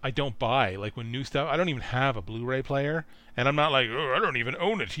I don't buy like when new stuff. I don't even have a Blu-ray player, and I'm not like, oh, I don't even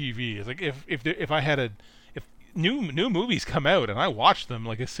own a TV. It's like if I had new movies come out and I watch them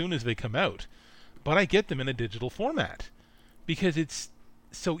like as soon as they come out, but I get them in a digital format because it's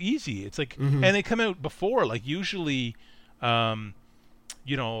so easy. It's like and they come out before, like usually Infinity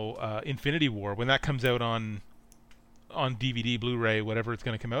War, when that comes out on DVD, Blu-ray, whatever it's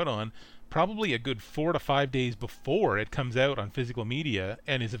going to come out on, probably a good 4 to 5 days before it comes out on physical media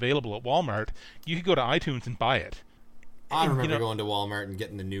and is available at Walmart, you could go to iTunes and buy it. I remember going to Walmart and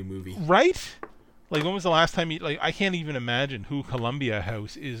getting the new movie. Right? Like, when was the last time I can't even imagine who Columbia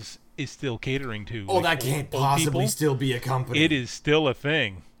House is still catering to. Oh, like, that can't possibly still be a company. It is still a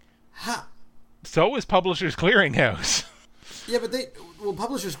thing. So is Publishers Clearinghouse. Yeah, but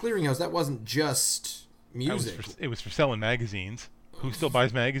Publishers Clearinghouse, that wasn't just music. It was for selling magazines. Who still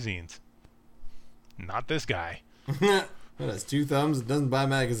buys magazines? Not this guy. That has 2 thumbs and doesn't buy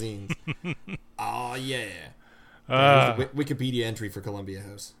magazines. Oh, yeah. Here's the Wikipedia entry for Columbia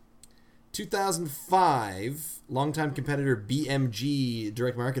House. 2005, longtime competitor BMG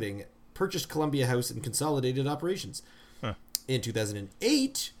Direct Marketing purchased Columbia House and consolidated operations. In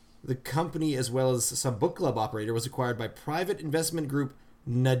 2008, the company, as well as some book club operator, was acquired by private investment group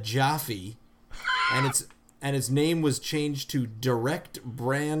Najafi, and its name was changed to Direct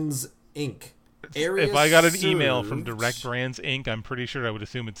Brands Inc. If I got an email from Direct Brands Inc., I'm pretty sure I would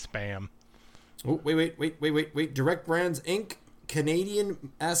assume it's spam. Oh, wait. Direct Brands Inc.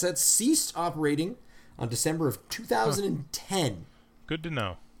 Canadian assets ceased operating on December of 2010. Good to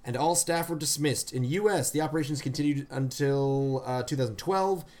know. And all staff were dismissed. In U.S., the operations continued until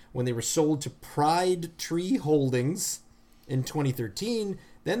 2012, when they were sold to Pride Tree Holdings in 2013.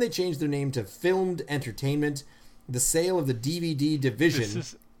 Then they changed their name to Filmed Entertainment. The sale of the DVD division...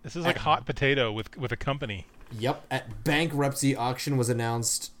 This is like hot potato with a company. Yep. At bankruptcy auction was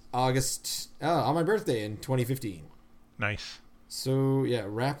announced August... on my birthday in 2015. Nice. So, yeah,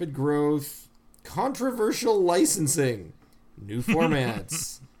 rapid growth, controversial licensing, new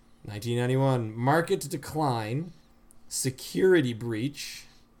formats, 1991, market decline, security breach.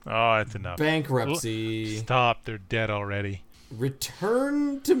 Oh, that's enough. Bankruptcy. Stop, they're dead already.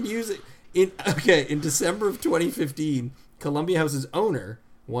 Return to music. In December of 2015, Columbia House's owner,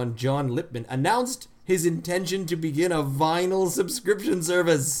 one John Lipman, announced his intention to begin a vinyl subscription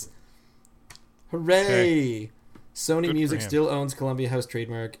service. Hooray! Okay. Sony Good Music still owns Columbia House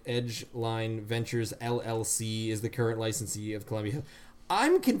trademark. Edgeline Ventures LLC is the current licensee of Columbia House.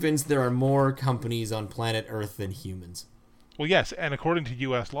 I'm convinced there are more companies on planet Earth than humans. Well, yes, and according to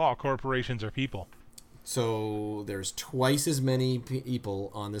U.S. law, corporations are people. So there's twice as many people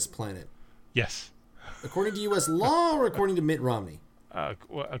on this planet. Yes. According to U.S. law or according to Mitt Romney?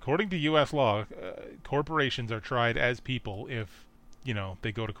 According to U.S. law, corporations are tried as people if,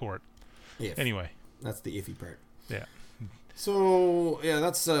 they go to court. If. Anyway. That's the iffy part. Yeah. So yeah,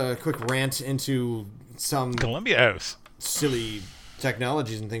 that's a quick rant into some Columbia House. silly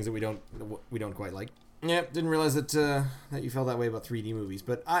technologies and things that we don't quite like. Yeah, didn't realize that that you felt that way about 3D movies.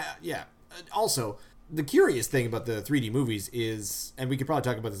 But also the curious thing about the 3D movies is, and we could probably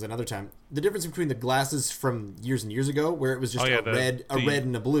talk about this another time, the difference between the glasses from years and years ago, where it was just a red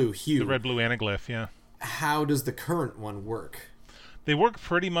and a blue hue. The red blue anaglyph, yeah. How does the current one work? They work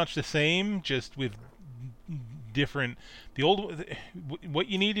pretty much the same, just with different. What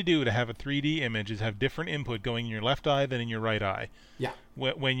you need to do to have a 3D image is have different input going in your left eye than in your right eye. Yeah.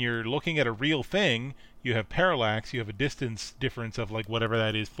 When you're looking at a real thing, you have parallax. You have a distance difference of like whatever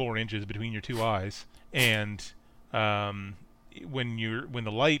that is, 4 inches between your two eyes. And when your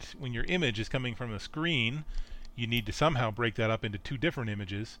image is coming from a screen, you need to somehow break that up into two different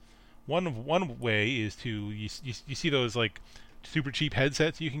images. One way is to you see those like super cheap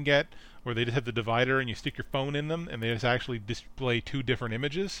headsets you can get where they just have the divider and you stick your phone in them and they just actually display two different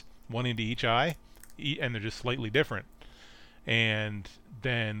images, one into each eye, and they're just slightly different. And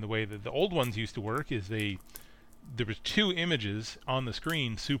then the way that the old ones used to work is there was two images on the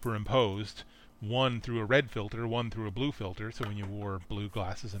screen superimposed, one through a red filter, one through a blue filter. So when you wore blue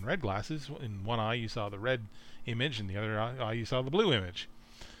glasses and red glasses, in one eye you saw the red image, and the other eye you saw the blue image.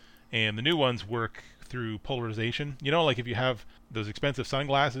 And the new ones work through polarization. You know, like if you have those expensive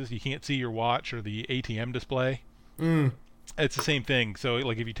sunglasses, you can't see your watch or the ATM display. It's the same thing. So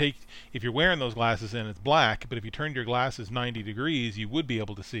like if you're wearing those glasses and it's black, but if you turned your glasses 90 degrees, you would be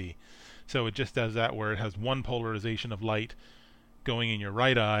able to see. So it just does that where it has one polarization of light going in your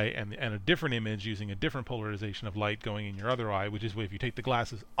right eye and a different image using a different polarization of light going in your other eye, which is why if you take the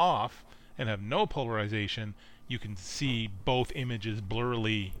glasses off and have no polarization, you can see both images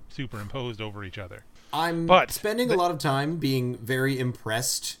blurrily superimposed over each other. I'm spending a lot of time being very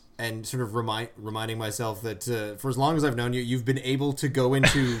impressed and sort of reminding myself that for as long as I've known you, you've been able to go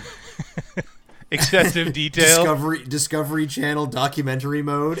into excessive detail, Discovery Channel documentary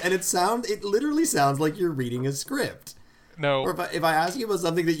mode, and it literally sounds like you're reading a script. No. Or if I ask you about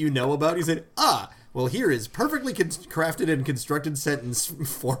something that you know about, you said, well, here is perfectly crafted and constructed sentence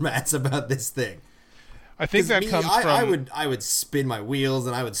formats about this thing. I think that comes from... I would spin my wheels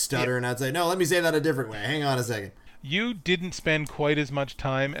and I would stutter and I'd say, no, let me say that a different way. Hang on a second. You didn't spend quite as much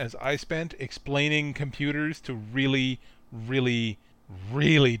time as I spent explaining computers to really, really,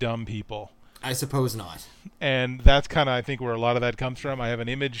 really dumb people. I suppose not. And that's kind of, I think, where a lot of that comes from. I have an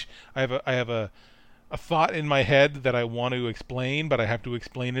image. I have a thought in my head that I want to explain, but I have to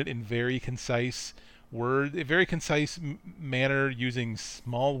explain it in very concise manner using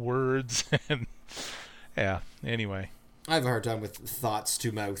small words. And yeah. Anyway, I have a hard time with thoughts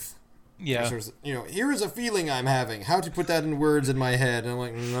to mouth. Yeah. Here is a feeling I'm having. How to put that in words in my head? And I'm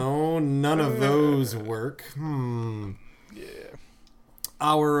like, no, none of those work. Yeah.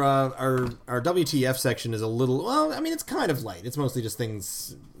 Our WTF section is a little, well, I mean, it's kind of light. It's mostly just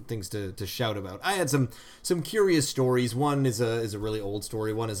things to shout about. I had some curious stories. One is a really old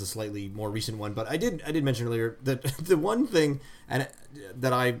story. One is a slightly more recent one. But I did mention earlier that the one thing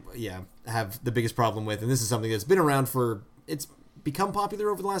that I have the biggest problem with, and this is something that's been around it's become popular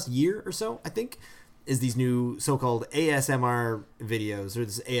over the last year or so, I think, is these new so-called ASMR videos, or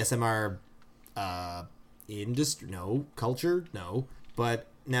this ASMR industry, culture, but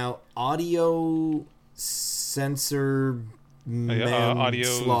now audio sensor audio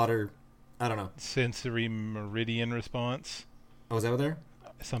slaughter. I don't know. Sensory meridian response. Oh, is that what they're?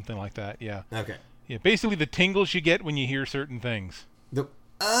 Something like that, yeah. Okay. Yeah, basically the tingles you get when you hear certain things. Wait.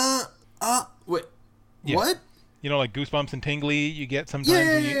 Yeah. What? You know, like goosebumps and tingly you get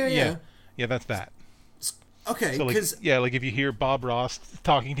sometimes. Yeah, that's that. Okay, so like if you hear Bob Ross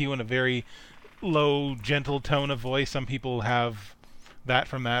talking to you in a very low, gentle tone of voice, some people have that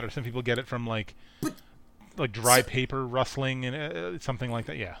from that, or some people get it from like dry paper rustling and something like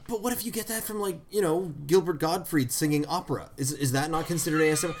that. Yeah. But what if you get that from Gilbert Gottfried singing opera? Is that not considered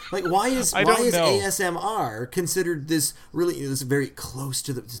ASMR? Like, why is ASMR considered this very close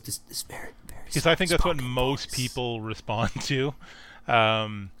to this very because I think that's what most people respond to. But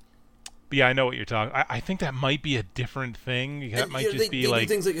yeah, I know what you're talking. I think that might be a different thing. That might just be like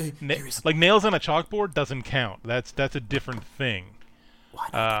things like nails on a chalkboard doesn't count. That's a different thing. Why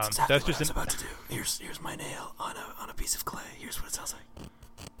not? That's exactly what I was about to do. Here's my nail on a piece of clay. Here's what it sounds like.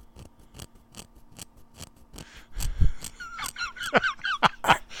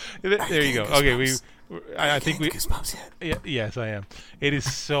 There you go. Okay, I think we. Goosebumps yet? Yes, I am. It is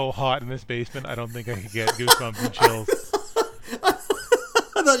so hot in this basement. I don't think I could get goosebumps and chills.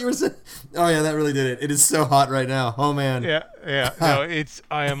 I thought you were saying. Oh yeah, that really did it. It is so hot right now. Oh man. Yeah. No,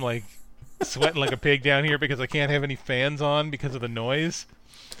 I am like sweating like a pig down here because I can't have any fans on because of the noise.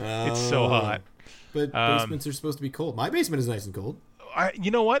 It's so hot. But basements are supposed to be cold. My basement is nice and cold.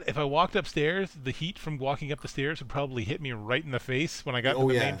 You know what? If I walked upstairs, the heat from walking up the stairs would probably hit me right in the face when I got to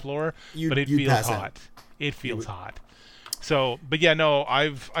the main floor. But it feels hot. It feels hot. So, but yeah, no, I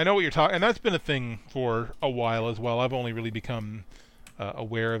know what you're talking, and that's been a thing for a while as well. I've only really become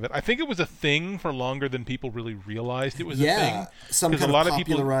aware of it. I think it was a thing for longer than people really realized it was a thing. Yeah, some kind of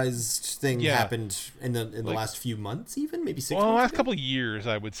popularized thing happened in the last few months, even maybe 6 months. Well, the last couple of years,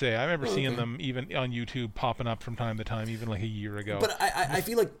 I would say. I remember seeing them even on YouTube popping up from time to time, even like a year ago. But I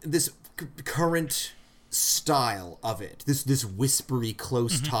feel like this current style of it, this whispery,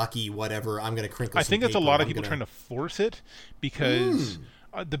 close talky, whatever. I'm gonna crinkle. I think that's a lot of people trying to force it because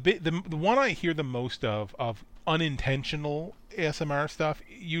the one I hear the most of unintentional ASMR stuff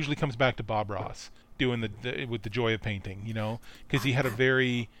usually comes back to Bob Ross doing the with the joy of painting, you know, because he had a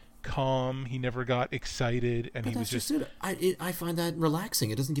very calm. He never got excited, and he was just. I find that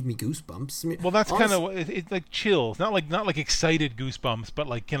relaxing. It doesn't give me goosebumps. I mean, well, that's kind of it's like chills, not like excited goosebumps, but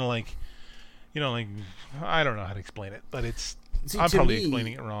like kind of like. You know, like, I don't know how to explain it, but it's. I'm probably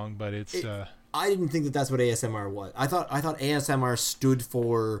explaining it wrong, but it's. I didn't think that that's what ASMR was. I thought ASMR stood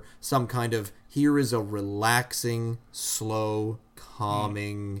for some kind of here is a relaxing, slow,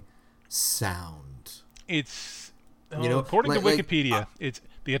 calming sound. It's. You know, according to Wikipedia, it's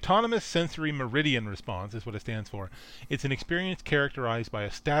the autonomous sensory meridian response is what it stands for. It's an experience characterized by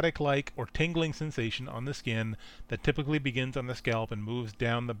a static-like or tingling sensation on the skin that typically begins on the scalp and moves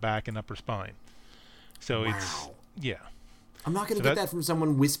down the back and upper spine. So it's I'm not going to get that from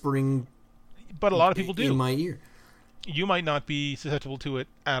someone whispering, but a lot of people do in my ear. You might not be susceptible to it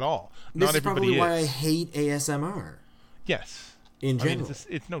at all. This not is everybody probably why I hate ASMR. Yes. In general.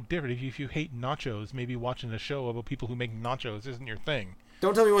 It's no different. If you hate nachos, maybe watching a show about people who make nachos isn't your thing.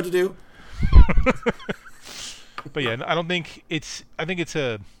 Don't tell me what to do. But yeah, I think it's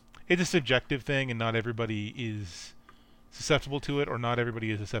a subjective thing, and not everybody is susceptible to it, or not everybody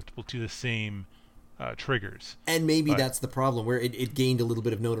is susceptible to the same triggers. And maybe that's the problem, where it gained a little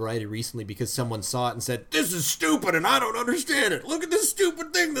bit of notoriety recently because someone saw it and said, "This is stupid, and I don't understand it. Look at this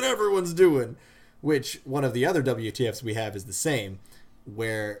stupid thing that everyone's doing." Which one of the other WTFs we have is the same,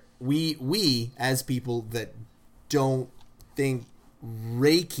 where we as people that don't think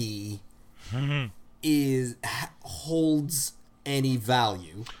Reiki holds any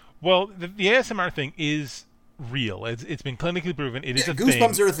value. Well, the ASMR thing is real. It's been clinically proven. It is a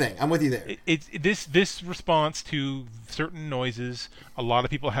goosebumps thing. Are a thing. I'm with you there. It's this response to certain noises. A lot of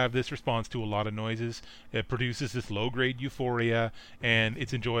people have this response to a lot of noises. It produces this low-grade euphoria, and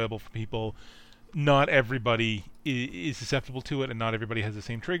it's enjoyable for people. Not everybody is susceptible to it, and not everybody has the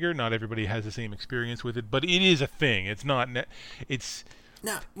same trigger. Not everybody has the same experience with it. But it is a thing. It's not. It's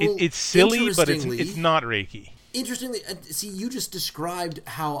silly, but it's not Reiki. Interestingly, see, you just described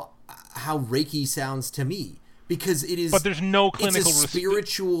how Reiki sounds to me, because it is. But there's no clinical. It's a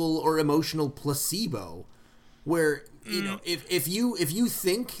spiritual or emotional placebo, where you know if you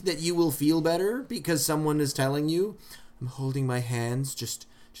think that you will feel better because someone is telling you, "I'm holding my hands just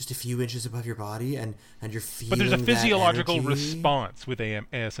a few inches above your body," and you're feeling. But there's a physiological that response with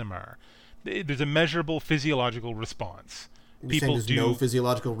ASMR. There's a measurable physiological response. People there's no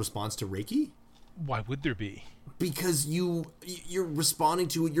physiological response to Reiki? Why would there be? Because you're responding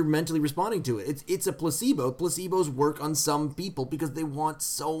to it. You're mentally responding to it. It's a placebo. Placebos work on some people because they want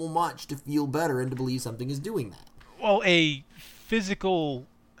so much to feel better and to believe something is doing that. Well, there's a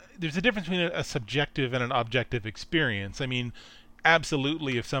difference between a subjective and an objective experience. I mean,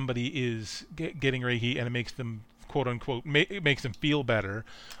 absolutely, if somebody is getting Reiki and it makes them quote unquote makes them feel better,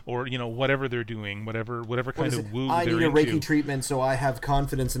 or you know whatever they're doing, whatever kind of woo I they're need a into. Reiki treatment so I have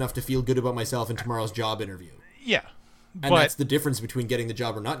confidence enough to feel good about myself in tomorrow's job interview. Yeah, and that's the difference between getting the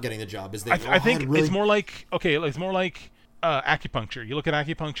job or not getting the job. Is that I think it's more like acupuncture. You look at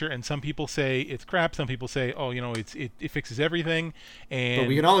acupuncture, and some people say it's crap. Some people say, oh, you know, it fixes everything. And but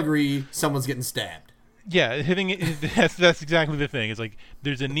we can all agree someone's getting stabbed. Yeah, that's exactly the thing. It's like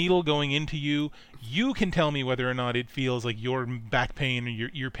there's a needle going into you. You can tell me whether or not it feels like your back pain or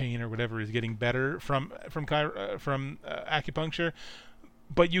your ear pain or whatever is getting better from acupuncture,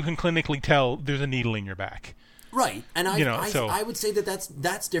 but you can clinically tell there's a needle in your back. Right, and I would say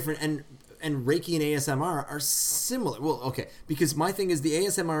that's different, and Reiki and ASMR are similar. Well, okay, because my thing is the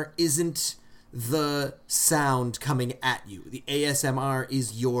ASMR isn't the sound coming at you. The ASMR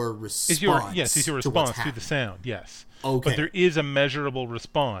is your response. Is your response to the sound. Yes. Okay. But there is a measurable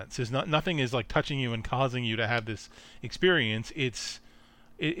response. Nothing is like touching you and causing you to have this experience. It's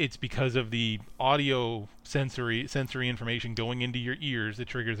it's because of the audio sensory information going into your ears that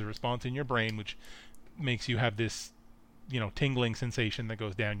triggers a response in your brain, which makes you have this, tingling sensation that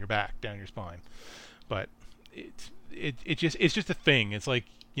goes down your back, down your spine. But it's just a thing. It's like,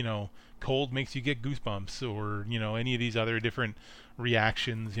 cold makes you get goosebumps, or any of these other different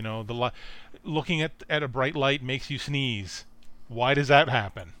reactions. Looking at a bright light makes you sneeze. Why does that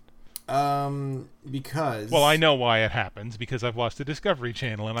happen? Because... Well, I know why it happens, because I've watched the Discovery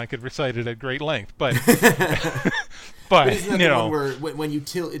Channel and I could recite it at great length, but... but isn't that the one where when you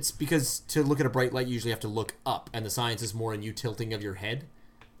tilt... It's because to look at a bright light, you usually have to look up, and the science is more in you tilting of your head?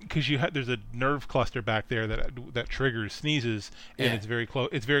 Because there's a nerve cluster back there that triggers sneezes, and it's very close.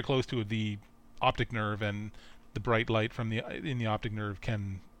 It's very close to the optic nerve, and the bright light in the optic nerve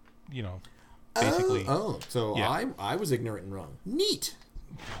can, basically... So yeah. I was ignorant and wrong. Neat!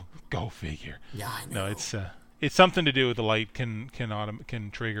 Go figure. Yeah, I know. No, it's something to do with the light can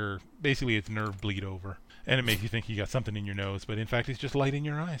trigger. Basically, it's nerve bleed over, and it makes you think you got something in your nose, but in fact, it's just light in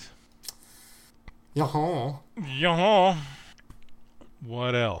your eyes. Yaha.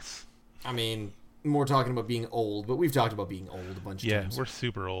 What else? I mean, more talking about being old, but we've talked about being old a bunch of times. Yeah, we're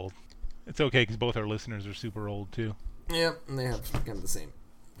super old. It's okay because both our listeners are super old too. Yep, and they have kind of the same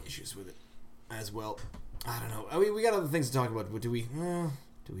issues with it as well. I don't know. I mean, we got other things to talk about. But do we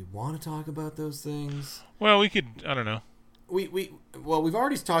want to talk about those things? Well, we could. I don't know. We've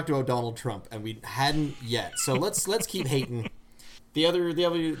already talked about Donald Trump, and we hadn't yet. So let's keep hating. The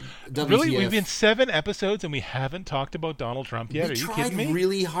WCF. Really, we've been 7 episodes and we haven't talked about Donald Trump yet. Are you kidding me? We tried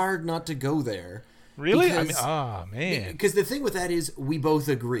really hard not to go there. Really? Because, man. Because the thing with that is we both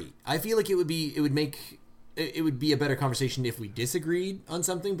agree. I feel like it would be a better conversation if we disagreed on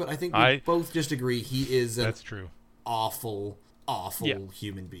something, but I think we both just agree he is that's true. Awful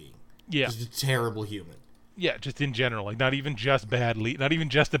human being. Yeah. Just a terrible human. Yeah, just in general, like not even just a bad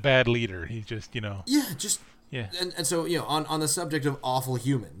leader. He's just, Yeah. And so, on the subject of awful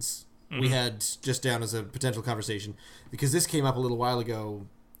humans, we had just down as a potential conversation, because this came up a little while ago.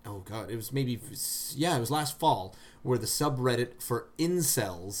 Oh God, it was last fall, where the subreddit for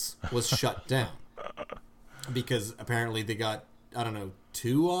incels was shut down. Because apparently they got, I don't know,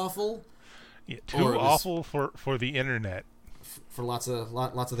 too awful? Yeah, too awful for the internet. For lots of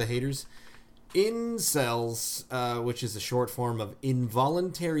the haters. Incels, which is a short form of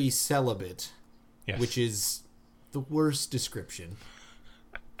involuntary celibate, yes. Which is the worst description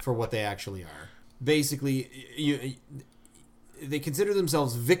for what they actually are. Basically, they consider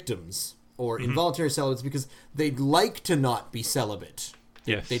themselves victims or involuntary celibates because they'd like to not be celibate.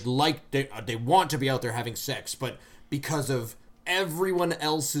 Yes. They want to be out there having sex, but because of everyone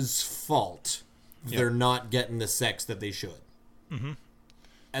else's fault, they're not getting the sex that they should. Mm-hmm.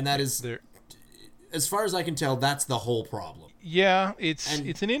 And that is, as far as I can tell, that's the whole problem. Yeah, it's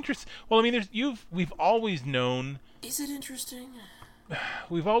an interest. Well, I mean, we've always known. Is it interesting?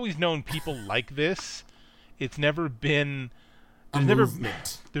 We've always known people like this. It's never been.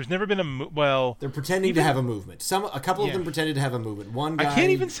 Movement. There's never been a they're pretending to have a movement. A couple of them pretended to have a movement. One guy. I can't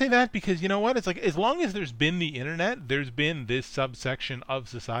even say that because you know what? It's like as long as there's been the internet, there's been this subsection of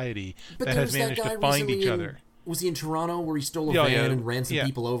society that has managed to find each other. Was he in Toronto where he stole a van and ran some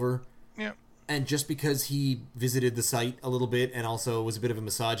people over? Yeah. And just because he visited the site a little bit and also was a bit of a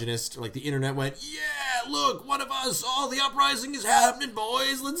misogynist, like the internet went, yeah, look, one of us, the uprising is happening,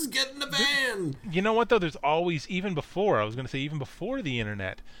 boys, let's get in the van. You know what, though? There's always, even before the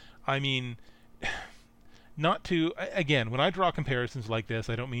internet, I mean, not to, again, when I draw comparisons like this,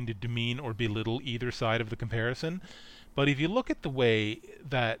 I don't mean to demean or belittle either side of the comparison, but if you look at the way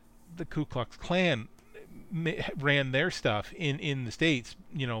that the Ku Klux Klan ran their stuff in the States,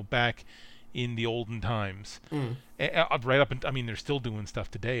 back in the olden times, right up and I mean they're still doing stuff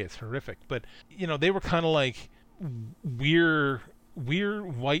today. It's horrific, but they were kind of like we're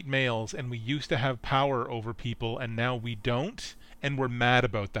white males and we used to have power over people and now we don't, and we're mad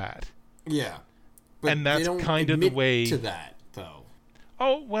about that. Yeah, but and that's kind of the way to that though.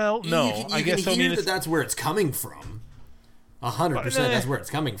 Oh well, no, I guess I mean that's where it's coming from. 100%, that's where it's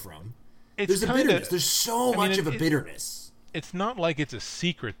coming from. There's a bitterness. There's so much of a bitterness. It's not like it's a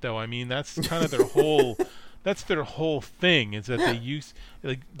secret, though. I mean, that's kind of their whole. That's their whole thing. Is that they used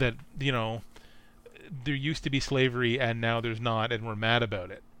there used to be slavery and now there's not, and we're mad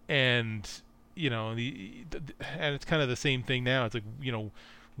about it. And and it's kind of the same thing now. It's like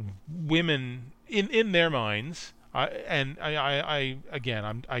women in their minds. I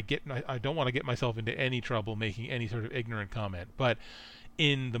don't want to get myself into any trouble making any sort of ignorant comment, but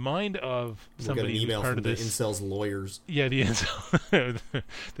in the mind of somebody who's part of this, incels lawyers. Yeah, the incel,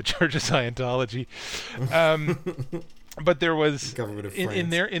 the Church of Scientology. But there was Government of in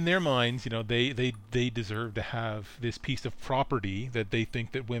France. their minds, they deserve to have this piece of property that they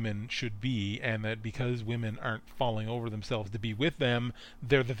think that women should be, and that because women aren't falling over themselves to be with them,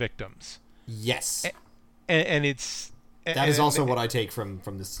 they're the victims. Yes. And it's That is also what I take from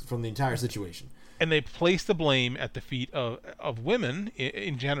the entire situation. And they place the blame at the feet of women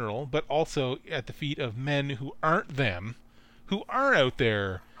in general, but also at the feet of men who aren't them, who are out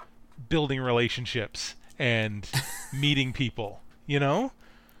there building relationships and meeting people.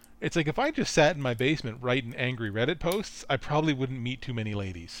 It's like if I just sat in my basement writing angry Reddit posts, I probably wouldn't meet too many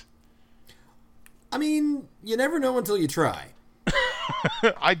ladies. I mean, you never know until you try.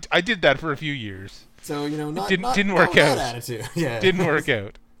 I did that for a few years. So Didn't work not out. That attitude. Yeah. Didn't work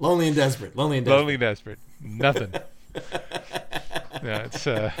out. Lonely and desperate. Nothing. Yeah, it's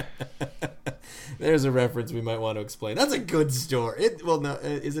There's a reference we might want to explain. That's a good story.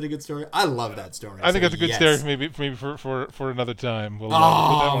 Is it a good story? I love that story. I think that's a good story. Maybe for another time. We'll put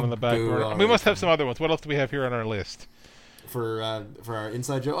that one on the back burner. We must have some other ones. What else do we have here on our list? For our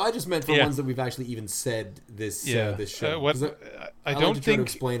inside joke, I just meant for ones that we've actually even said this show. I don't like to try to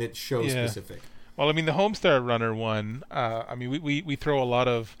explain it show specific. Well, I mean the Homestar Runner one. I mean we throw a lot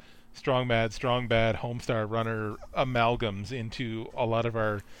of strong bad, Homestar Runner amalgams into a lot of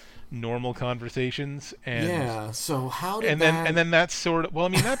our normal conversations, and so how did and then that's sort of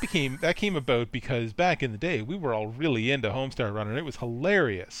that came about because back in the day we were all really into Homestar Runner. It was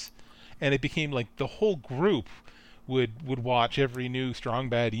hilarious, and it became like the whole group would watch every new strong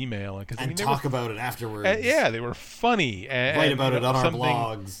bad email talk about it afterwards. They were funny and write about it on our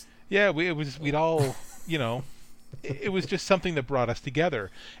blogs. Yeah, we'd all it was just something that brought us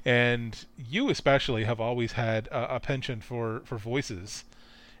together, and you especially have always had a penchant for voices,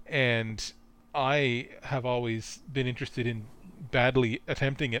 and I have always been interested in badly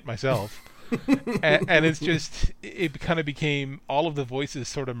attempting it myself. and it's just it kind of became all of the voices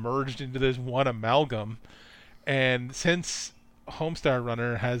sort of merged into this one amalgam. And since Homestar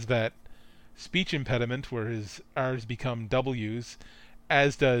Runner has that speech impediment where his R's become W's,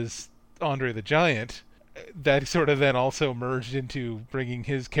 as does Andre the Giant, that sort of then also merged into bringing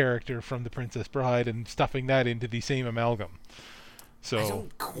his character from The Princess Bride and stuffing that into the same amalgam. So I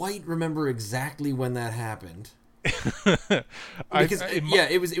don't quite remember exactly when that happened. It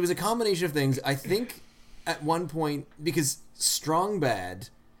was a combination of things. I think at one point, because Strong Bad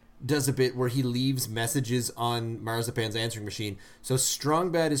does a bit where he leaves messages on Marzipan's answering machine. So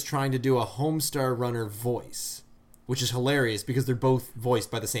Strong Bad is trying to do a Homestar Runner voice, which is hilarious because they're both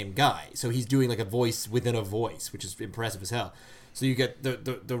voiced by the same guy. So he's doing like a voice within a voice, which is impressive as hell. So you get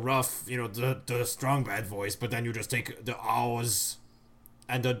the rough, the Strong Bad voice, but then you just take the R's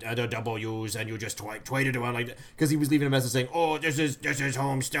and the W's and you just tweet it around like that. Because he was leaving a message saying, "Oh, this is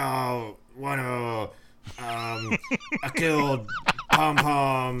Homestar Runner. I killed Pom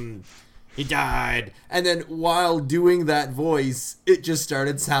Pom. He died." And then while doing that voice, it just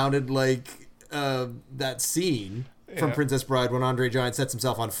started sounding like that scene from Princess Bride when Andre Giant sets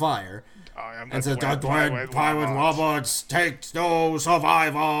himself on fire. And says, "The Dread Pirate Roberts takes no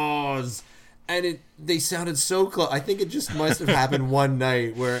survivors." And they sounded so close. I think it just must have happened one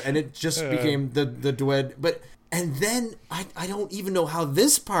night and it just became the Dread. And then I don't even know how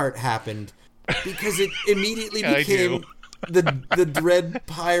this part happened because it immediately became the Dread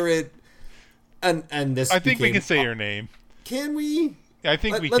Pirate. And this. I think we can say your name. Can we? I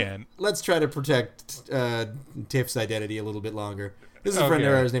think we can. Let's try to protect Tiff's identity a little bit longer. This is a friend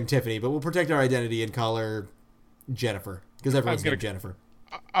of ours named Tiffany, but we'll protect our identity and call her Jennifer because everyone's named Jennifer.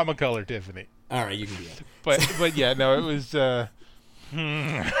 I'm gonna call her Tiffany. All right, you can do that. But yeah, no, it was. So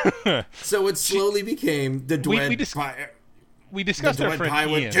it slowly became the Dread. We discussed our friend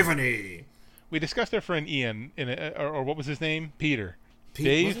Ian. Tiffany. We discussed our friend Ian or what was his name? Peter.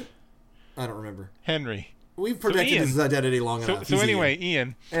 Dave. I don't remember. Henry. We've protected his identity long enough. So anyway,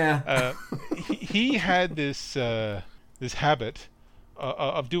 Ian. Yeah. He had this habit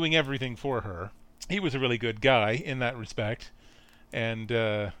of doing everything for her. He was a really good guy in that respect, and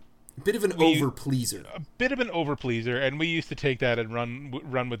a bit of an overpleaser. A bit of an overpleaser, and we used to take that and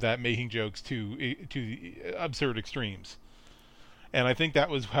run with that, making jokes to absurd extremes. And I think that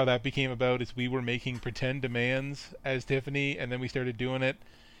was how that became about. Is we were making pretend demands as Tiffany, and then we started doing it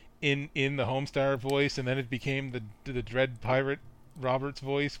in the Homestar voice, and then it became the Dread Pirate Robert's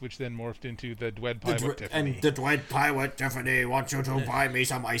voice, which then morphed into the Dwed Pie Tiffany. And the Dwight Pie Tiffany wants you to buy me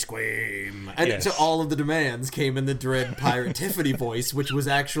some ice cream. And Yes. to all of the demands came in the Dread Pirate Tiffany voice, which was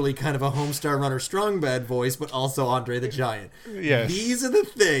actually kind of a Homestar Runner Strong Bad voice, but also Andre the Giant. Yes. These are the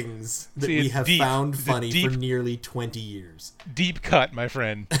things that See, we it's have deep. found It's a funny deep- for nearly 20 years. Deep cut, my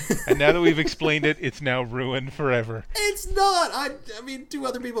friend. And now that we've explained it, it's now ruined forever. It's not. I mean, two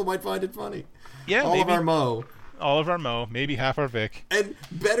other people might find it funny. Yeah, All maybe of our Mo. all of our Mo, maybe half our Vic. And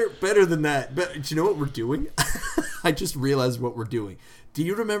better than that. But do you know what we're doing? I just realized what we're doing. Do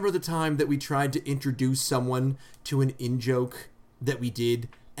you remember the time that we tried to introduce someone to an in-joke that we did,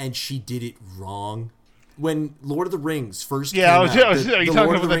 and she did it wrong? When Lord of the Rings first came out, are you talking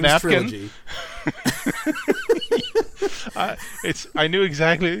Lord of about the napkin? trilogy. I knew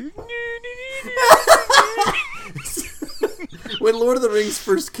exactly. When Lord of the Rings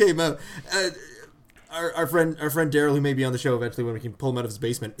first came out, our friend Daryl, who may be on the show eventually when we can pull him out of his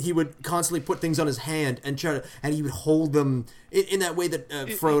basement, he would constantly put things on his hand and he would hold them in that way that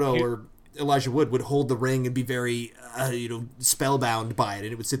Frodo or Elijah Wood hold the ring and be very spellbound by it, and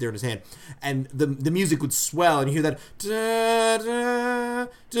it would sit there in his hand, and the music would swell, and you hear that da, da,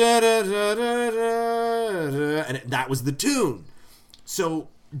 da, da, da, da, da, and that was the tune. So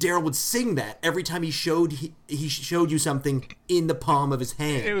Daryl would sing that every time he showed you something in the palm of his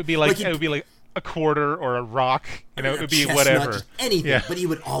hand. It would be like a quarter or a rock. It would be chestnut, whatever. just anything. Yeah. But he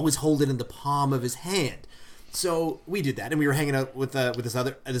would always hold it in the palm of his hand. So we did that, and we were hanging out with this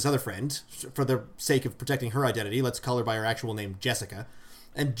other friend for the sake of protecting her identity. Let's call her by her actual name, Jessica.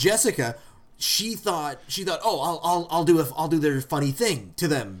 And Jessica, she thought, oh, I'll do their funny thing to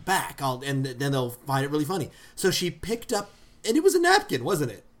them back. And then they'll find it really funny. So she picked up, and it was a napkin,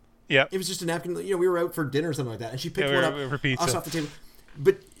 wasn't it? Yeah. It was just a napkin. We were out for dinner or something like that, and she picked Yeah, one we were up pizza. off the table.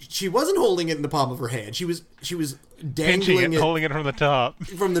 But she wasn't holding it in the palm of her hand. She was Pinching dangling it, holding it from the top.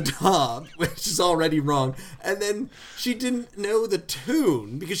 from the top, which is already wrong. And then she didn't know the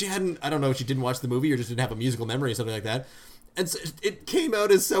tune because she hadn't, I don't know if she didn't watch the movie or just didn't have a musical memory or something like that. And so it came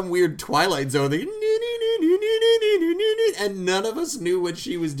out as some weird Twilight Zone thing. And none of us knew what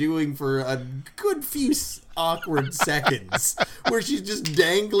she was doing for a good few awkward seconds, where she's just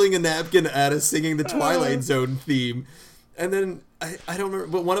dangling a napkin at us singing the Twilight Zone theme. And then I don't remember,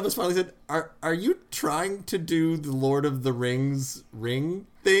 but one of us finally said, "Are you trying to do the Lord of the Rings ring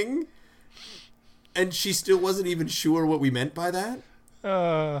thing?" And she still wasn't even sure what we meant by that.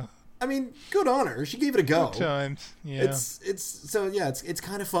 I mean, good on her. She gave it a go. Good times. Yeah. It's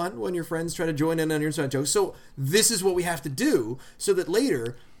kind of fun when your friends try to join in on your inside jokes. So this is what we have to do so that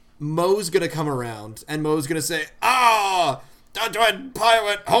later Mo's gonna come around and Mo's gonna say, the Dread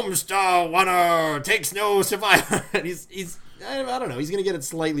Pirate Homestar Runner takes no survivor. And he's I don't know, he's gonna get it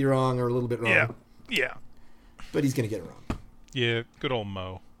slightly wrong or a little bit wrong. Yeah. But he's gonna get it wrong. Yeah. Good old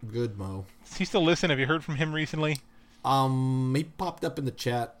Mo. Good Mo. Does he still listen? Have you heard from him recently? He popped up in the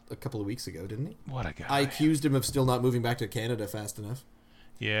chat a couple of weeks ago, didn't he? What a guy. I accused him of still not moving back to Canada fast enough.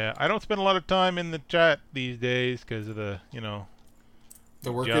 Yeah. I don't spend a lot of time in the chat these days because of the,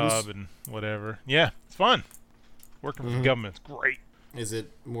 The workings. job and whatever. Yeah. It's fun. Working for the government's great. Is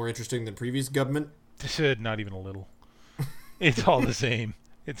it more interesting than previous government? Not even a little. It's all the same.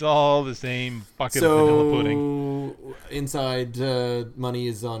 It's all the same bucket of vanilla pudding. So, inside money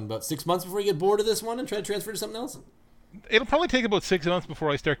is on about 6 months before you get bored of this one and try to transfer to something else? It'll probably take about 6 months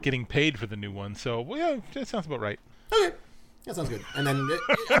before I start getting paid for the new one. So, well, yeah, that sounds about right. Okay. That sounds good. And then,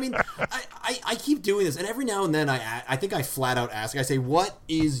 I mean, I keep doing this, and every now and then I think I flat out ask, I say, what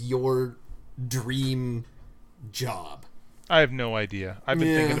is your dream job? I have no idea. I've been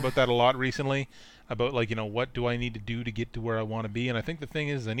Yeah. thinking about that a lot recently. About, what do I need to do to get to where I want to be? And I think the thing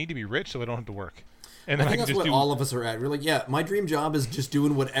is, I need to be rich so I don't have to work. And then I I, think can that's just what all of us are at. We're like, yeah, my dream job is just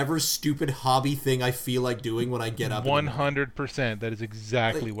doing whatever stupid hobby thing I feel like doing when I get up. 100%. That is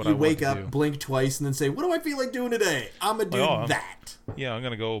exactly what I you want wake to up, do. blink twice, and then say, what do I feel like doing today? I'm going to do that. Yeah, I'm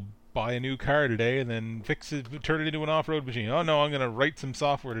going to go buy a new car today and then fix it, turn it into an off-road machine. Oh, no, I'm going to write some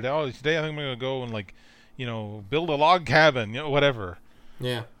software today. Oh, today I think I'm going to go and, build a log cabin, whatever.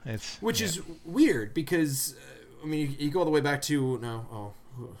 Yeah. Which yeah. is weird because, I mean, you go all the way back to,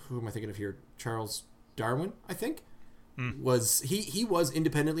 who am I thinking of here? Charles Darwin, I think, was he was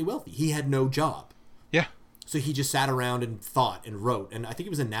independently wealthy. He had no job. Yeah. So he just sat around and thought and wrote. And I think he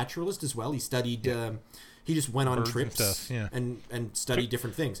was a naturalist as well. He studied, he just went on Birds trips and stuff, yeah. and studied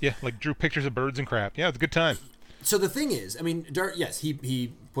different things. Yeah, drew pictures of birds and crap. Yeah, it's a good time. So the thing is, I mean, yes,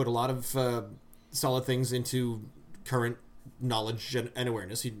 he put a lot of solid things into current knowledge and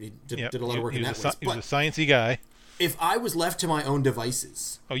awareness. He did a lot of work in that way. He was a sciencey guy. If I was left to my own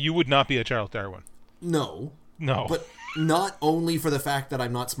devices... Oh, you would not be a Charles Darwin. No. No. But not only for the fact that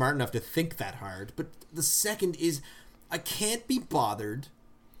I'm not smart enough to think that hard, but the second is I can't be bothered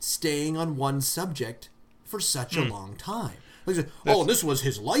staying on one subject for such a long time. Like, this was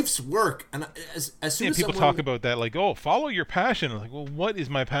his life's work. And as soon as people talk about that, like, oh, follow your passion. Like, well, what is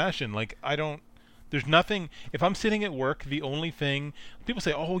my passion? Like, there's nothing. If I'm sitting at work, the only thing people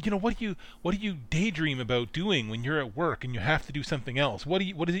say, oh, what do you daydream about doing when you're at work and you have to do something else? What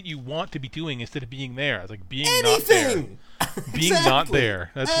is it you want to be doing instead of being there? It's like being anything. Not there. Being not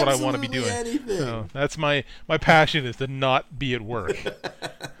there. That's Absolutely what I want to be doing. Anything. So that's my passion, is to not be at work.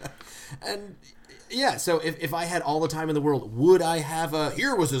 And yeah, so if I had all the time in the world, would I have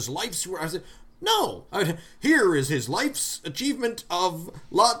here was his life's work? I said, no. Here is his life's achievement of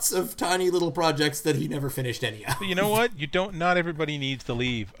lots of tiny little projects that he never finished any of. But you know what? Not everybody needs to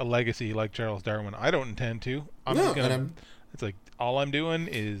leave a legacy like Charles Darwin. I don't intend to. It's like all I'm doing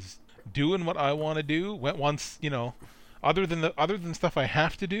is doing what I want to do. Once, other than stuff I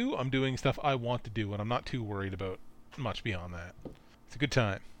have to do, I'm doing stuff I want to do, and I'm not too worried about much beyond that. It's a good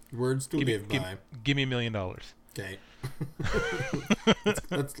time. Words to live by. Give me $1 million. Okay.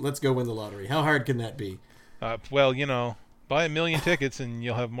 let's go win the lottery. How hard can that be? Well, buy 1 million tickets and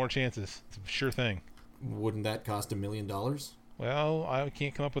you'll have more chances. It's a sure thing. Wouldn't that cost $1 million? Well, I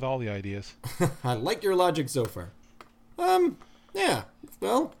can't come up with all the ideas. I like your logic so far. Yeah.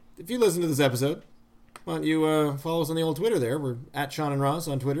 Well, if you listen to this episode, why don't you follow us on the old Twitter there. We're at Sean and Ross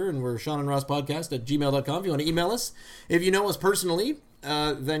on Twitter, and we're Sean and Ross Podcast at gmail.com if you want to email us. If you know us personally,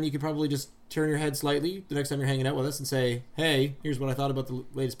 then you could probably just turn your head slightly the next time you're hanging out with us and say, hey, here's what I thought about the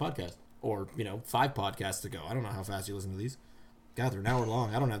latest podcast. Or, 5 podcasts ago. I don't know how fast you listen to these. God, they're an hour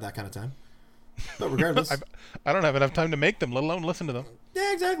long. I don't have that kind of time. But regardless. I don't have enough time to make them, let alone listen to them.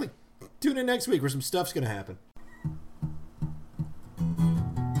 Yeah, exactly. Tune in next week where some stuff's going to happen.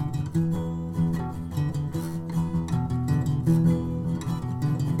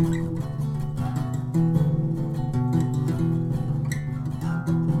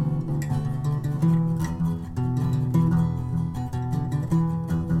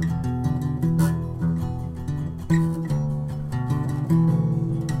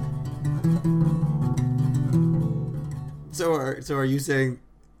 So are you saying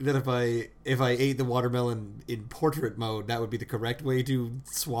that if I ate the watermelon in portrait mode, that would be the correct way to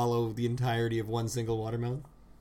swallow the entirety of one single watermelon?